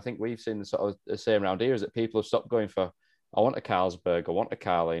COVID. And I think we've seen sort of the same around here is that people have stopped going for, I want a Carlsberg, I want a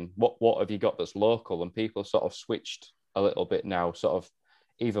Carling. What have you got that's local? And people sort of switched a little bit now, sort of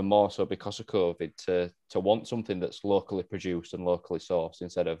even more so because of COVID, to want something that's locally produced and locally sourced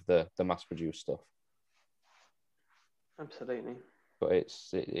instead of the mass-produced stuff. Absolutely. But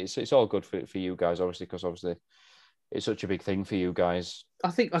it's all good for you guys, obviously, because obviously it's such a big thing for you guys. I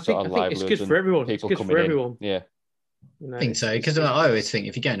think it's good for everyone. It's good for everyone. Yeah. I think so, because I always think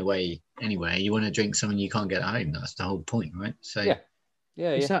if you're going away anywhere, you want to drink something you can't get at home. That's the whole point, right? So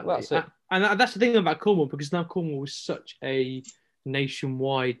yeah, exactly. Well, that's it. And that's the thing about Cornwall, because now Cornwall is such a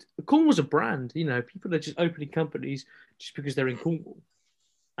nationwide. Cornwall's a brand. People are just opening companies just because they're in Cornwall,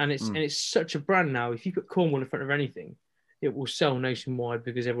 and it's such a brand now. If you put Cornwall in front of anything, it will sell nationwide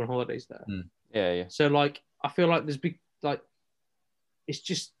because everyone holidays there. Yeah. So like, I feel like there's big like, it's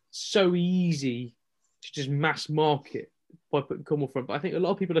just so easy to just mass market by putting Cornwall front. But I think a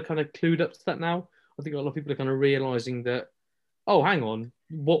lot of people are kind of clued up to that now. I think a lot of people are kind of realizing that, oh, hang on,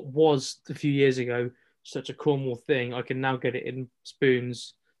 what was a few years ago such a Cornwall thing, I can now get it in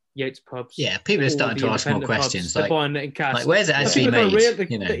Spoons, Yates pubs. Yeah, people are starting to ask more questions. They're buying it in cash. Like, where's it actually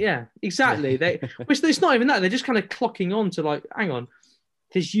made? Yeah, exactly. Which it's not even that. They're just kind of clocking on to like, hang on,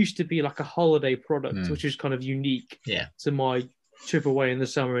 this used to be like a holiday product, which is kind of unique to my trip away in the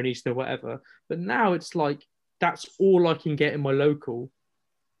summer and Easter, whatever. But now it's like, that's all I can get in my local.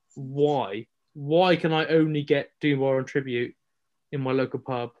 Why? Why can I only get Doom Bar and Tribute in my local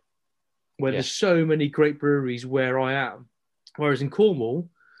pub where there's so many great breweries where I am? Whereas in Cornwall,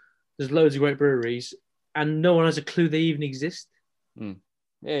 there's loads of great breweries and no one has a clue they even exist.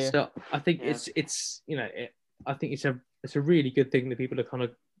 So I think I think it's a really good thing that people are kind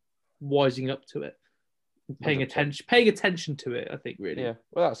of wising up to it, paying attention to it. I think really. Yeah,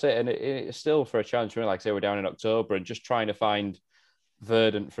 well, that's it, and it's still for a chance. Like I say, we're down in October and just trying to find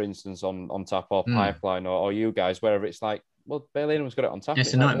Verdant, for instance, on tap or Pipeline or you guys, wherever. It's like well, Berlin's got it on tap.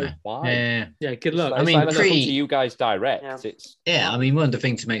 It's a nightmare. Why? Yeah, good luck. I mean, come to you guys direct. I mean, one of the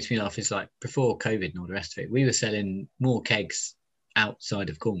things that makes me laugh is like before COVID and all the rest of it, we were selling more kegs outside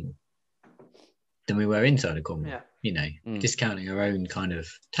of Cornwall than we were inside of Cornwall. Yeah. You know, discounting our own kind of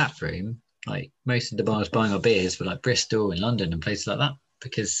tap room. Like most of the bars buying our beers were like Bristol and London and places like that,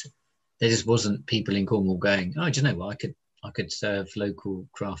 because there just wasn't people in Cornwall going, oh, do you know what? I could serve local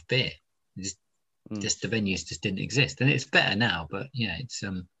craft beer. Just the venues just didn't exist, and it's better now. But yeah, it's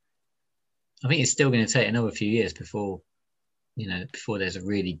I think it's still going to take another few years before there's a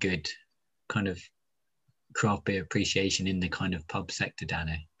really good kind of craft beer appreciation in the kind of pub sector down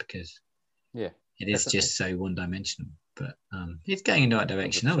here, because it is just so one-dimensional. But it's going in the right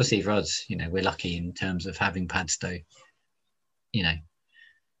direction. 100%. Obviously, for us, we're lucky in terms of having Padstow.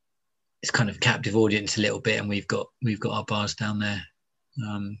 It's kind of captive audience a little bit, and we've got our bars down there.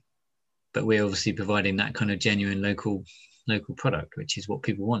 But we're obviously providing that kind of genuine local product, which is what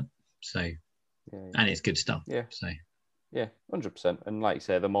people want. So, and it's good stuff. Yeah. So, yeah, 100%. And like you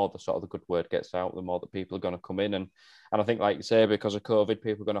say, the more the good word gets out, the more that people are going to come in. And I think, like you say, because of COVID,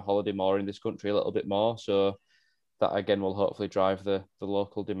 people are going to holiday more in this country a little bit more. So that again will hopefully drive the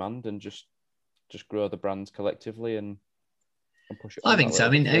local demand and just grow the brands collectively and push it. I think so. I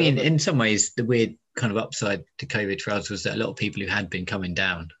mean, in some ways, the weird kind of upside to COVID for us was that a lot of people who had been coming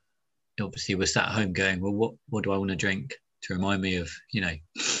down obviously were sat at home going, well, what do I want to drink to remind me of,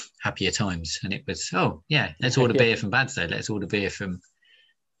 happier times? And it was, let's order beer from Padstow. Let's order beer from,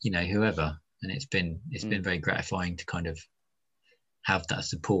 whoever. And it's been very gratifying to kind of have that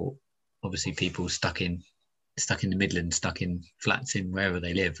support. Obviously, people stuck in the Midlands, stuck in flats in wherever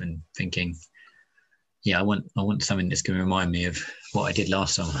they live, and thinking, I want something that's going to remind me of what I did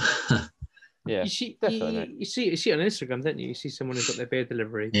last summer. Yeah, you see on Instagram, don't you? You see someone who's got their beer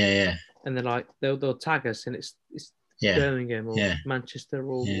delivery. Yeah. And they're like, they'll tag us, and it's Birmingham or Manchester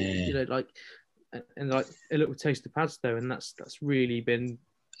or and like a little taste of Padstow, and that's really been.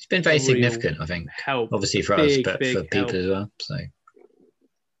 It's been very significant, I think. Help, obviously for us, but for people as well. So.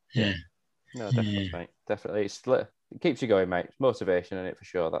 Yeah. No, definitely, mate. Definitely, it keeps you going, mate. It's motivation in it for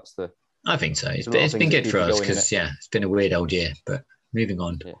sure. I think so. It's been good for us because it's been a weird old year, but. Moving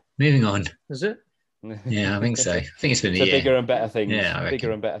on. Is it? Yeah, I think so. I think it's been a year. Bigger and better things. Yeah, I reckon.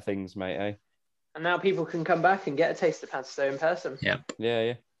 Bigger and better things, mate. Eh? And now people can come back and get a taste of Padstow in person. Yep.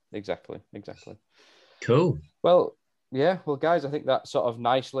 Yeah. Exactly. Cool. Well, guys, I think that sort of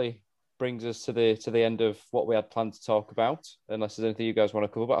nicely brings us to the end of what we had planned to talk about. Unless there's anything you guys want to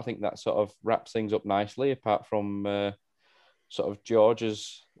cover, but I think that sort of wraps things up nicely. Apart from sort of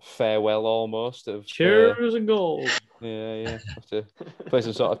George's farewell almost of cheers and gold. Yeah. Have to play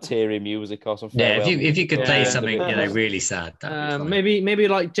some sort of teary music or something. Yeah, if you could play something really sad. Maybe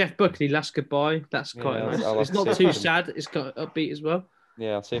like Jeff Buckley, Last Goodbye. That's quite nice. It's not too sad. It's got upbeat as well.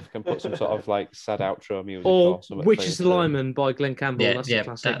 Yeah, I'll see if I can put some sort of like sad outro music or Which is the Lineman by Glenn Campbell. That's a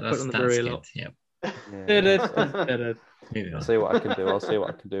classic. Put on the brewery a lot. I'll see what I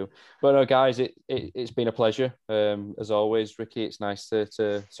can do. But no, guys, it's been a pleasure. As always, Ricky, it's nice to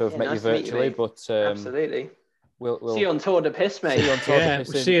have met you virtually. But absolutely. We'll see you on Tour de Piss, mate. We'll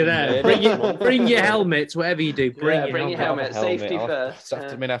see you there. Bring your helmets, whatever you do. Bring your helmet. Safety first.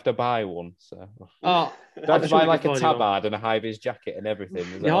 I have to buy one. So. Oh, I have to buy like a tabard and a high-vis jacket and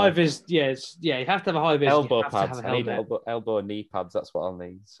everything. The high-vis, you have to have a high-vis. Elbow pads. I need elbow and knee pads. That's what I'll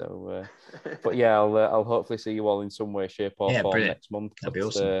need. So, but yeah, I'll hopefully see you all in some way, shape, or form next month. That'd be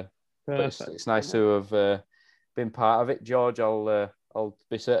awesome. But it's nice to have been part of it, George. I'll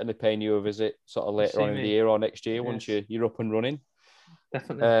be certainly paying you a visit sort of later on in the year or next year once you're up and running.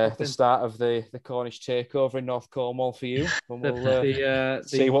 Definitely. The start of the Cornish takeover in North Cornwall for you. And we'll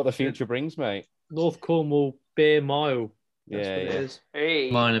see what the future brings, mate. North Cornwall Beer Mile. That's what it is. Hey.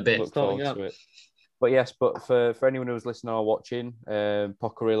 Mine a bit. Look forward to it. But yes, for anyone who's listening or watching,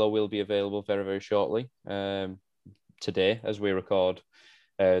 Pockerillo will be available very, very shortly. Today, as we record.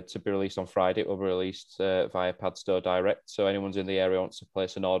 To be released on Friday. It will be released via Padstow Direct. So anyone's in the area wants to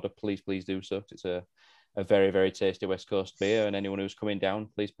place an order, please do so. It's a very, very tasty West Coast beer. And anyone who's coming down,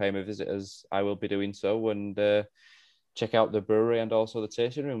 please pay me a visit as I will be doing so. And check out the brewery and also the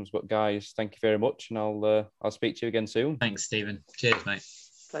tasting rooms. But guys, thank you very much. And I'll speak to you again soon. Thanks, Stephen. Cheers, mate.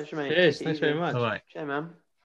 Pleasure, mate. Cheers. Thanks very much. Bye-bye. Cheers, man.